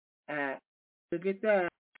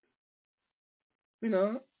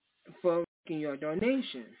 For making your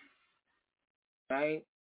donation, right?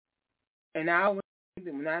 And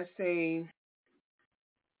when I say,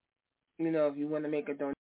 if you want to make a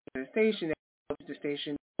donation to the station, that helps the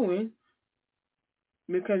station going,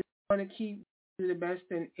 because you want to keep the best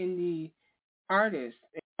in indie artists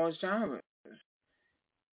in those genres.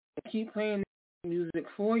 And keep playing music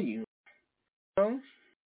for you. That's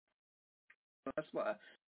why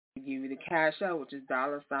we give you the cash out, which is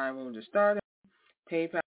 $Road to Stardom,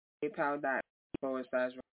 PayPal,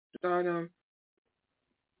 PayPal.com/Stardom.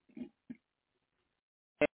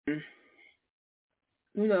 And,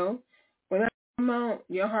 whatever amount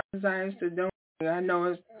your heart desires to donate, I know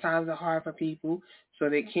it's times are hard for people, so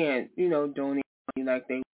they can't, donate like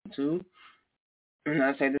they want to. And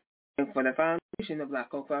I say the same for the foundation, the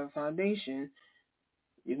Black Oak Foundation.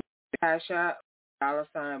 You can cash out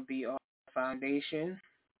 $BR Foundation.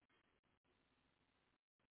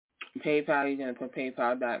 PayPal, you're going to put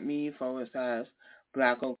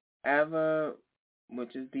PayPal.me/Black Oak Forever,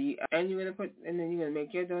 which is B. And you're going to and then you're going to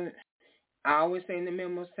make your donation. I always say in the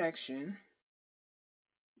memo section,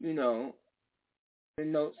 the note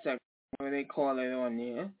section, where they call it on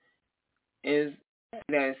there, is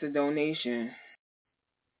that it's a donation.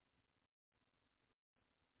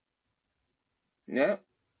 Yep.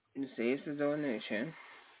 You say it's a donation.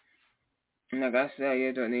 And like I said,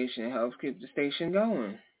 your donation helps keep the station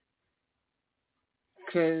going.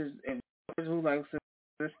 Because if who likes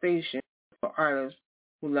the station, for artists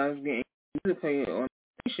who loves getting music played on the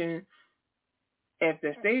station, if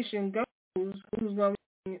the station goes, who's going to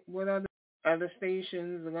be, what other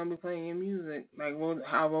stations are going to be playing your music? Like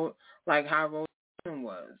how Rotation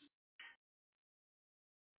was.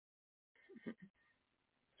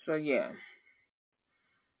 So yeah.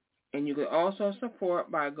 And you can also support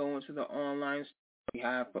by going to the online store we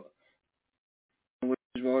have, which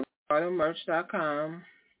is RoadStardomMerch.com.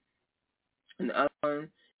 And the other one,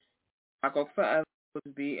 Black Oak Forever, which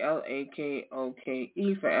is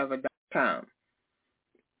BLAKOKE Forever.com.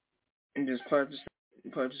 And just purchase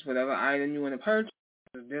whatever item you want to purchase.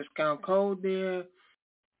 There's a discount code there.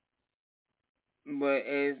 But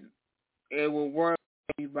it will work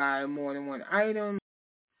if you buy more than one item.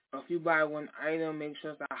 If you buy one item, make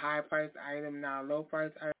sure it's a high-priced item, not a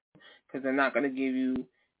low-priced item, because they're not going to give you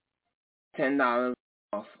 $10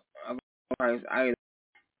 off of a low-priced item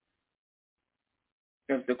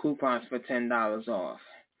if the coupon's for $10 off.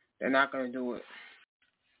 They're not going to do it.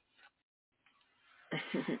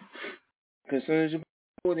 Because as soon as you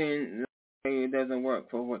put in, it doesn't work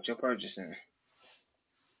for what you're purchasing.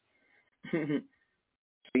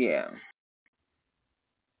 Yeah.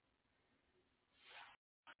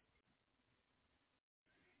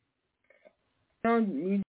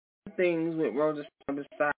 You do things with Road to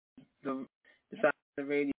Stardom besides the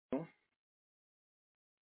radio,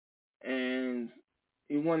 and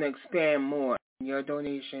you want to expand more. Your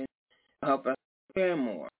donation will help us expand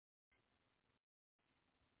more.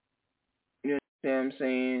 You know what I'm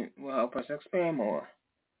saying? Will help us expand more.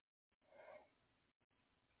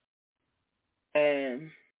 And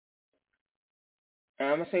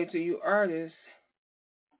I'm going to say to you artists,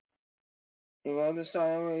 you want to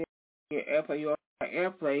start your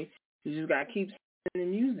airplay, you just got to keep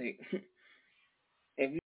sending the music.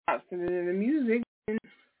 If you stop sending the music, then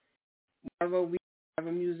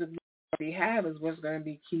whatever music we already have is what's going to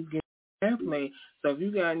be keep getting airplay. So if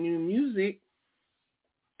you got new music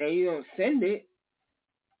and you don't send it,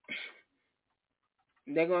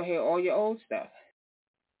 they're going to hear all your old stuff.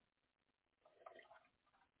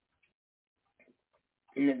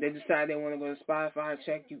 And if they decide they want to go to Spotify,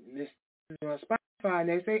 check this on Spotify, and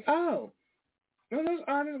they say, oh, well, those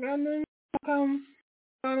artists got nothing to come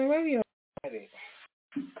on the radio.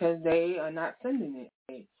 Because they are not sending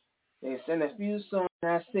it. They send a few songs,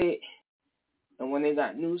 and that's it. And when they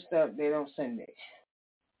got new stuff, they don't send it.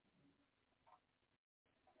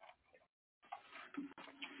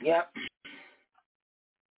 Yep.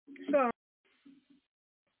 So,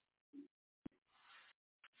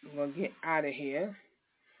 I'm going to get out of here.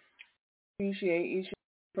 Appreciate each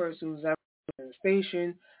person who's ever been in the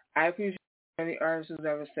station. I appreciate any artists who's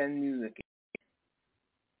ever sent music.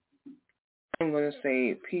 I'm going to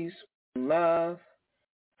say peace and love.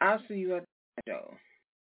 I'll see you at the show.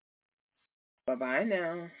 Bye-bye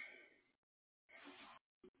now.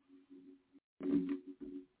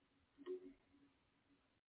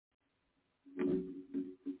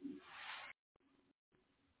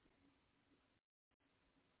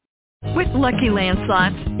 With Lucky Land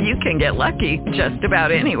Slots, you can get lucky just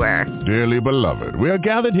about anywhere. Dearly beloved, we are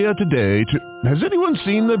gathered here today to... Has anyone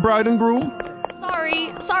seen the bride and groom?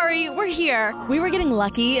 Sorry, we're here. We were getting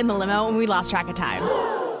lucky in the limo and we lost track of time.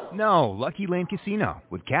 No, Lucky Land Casino,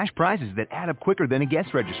 with cash prizes that add up quicker than a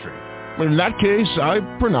guest registry. In that case, I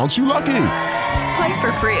pronounce you lucky. Play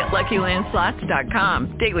for free at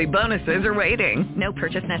LuckyLandSlots.com. Daily bonuses are waiting. No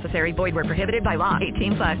purchase necessary. Void where prohibited by law.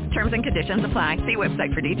 18+. Terms and conditions apply. See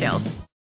website for details.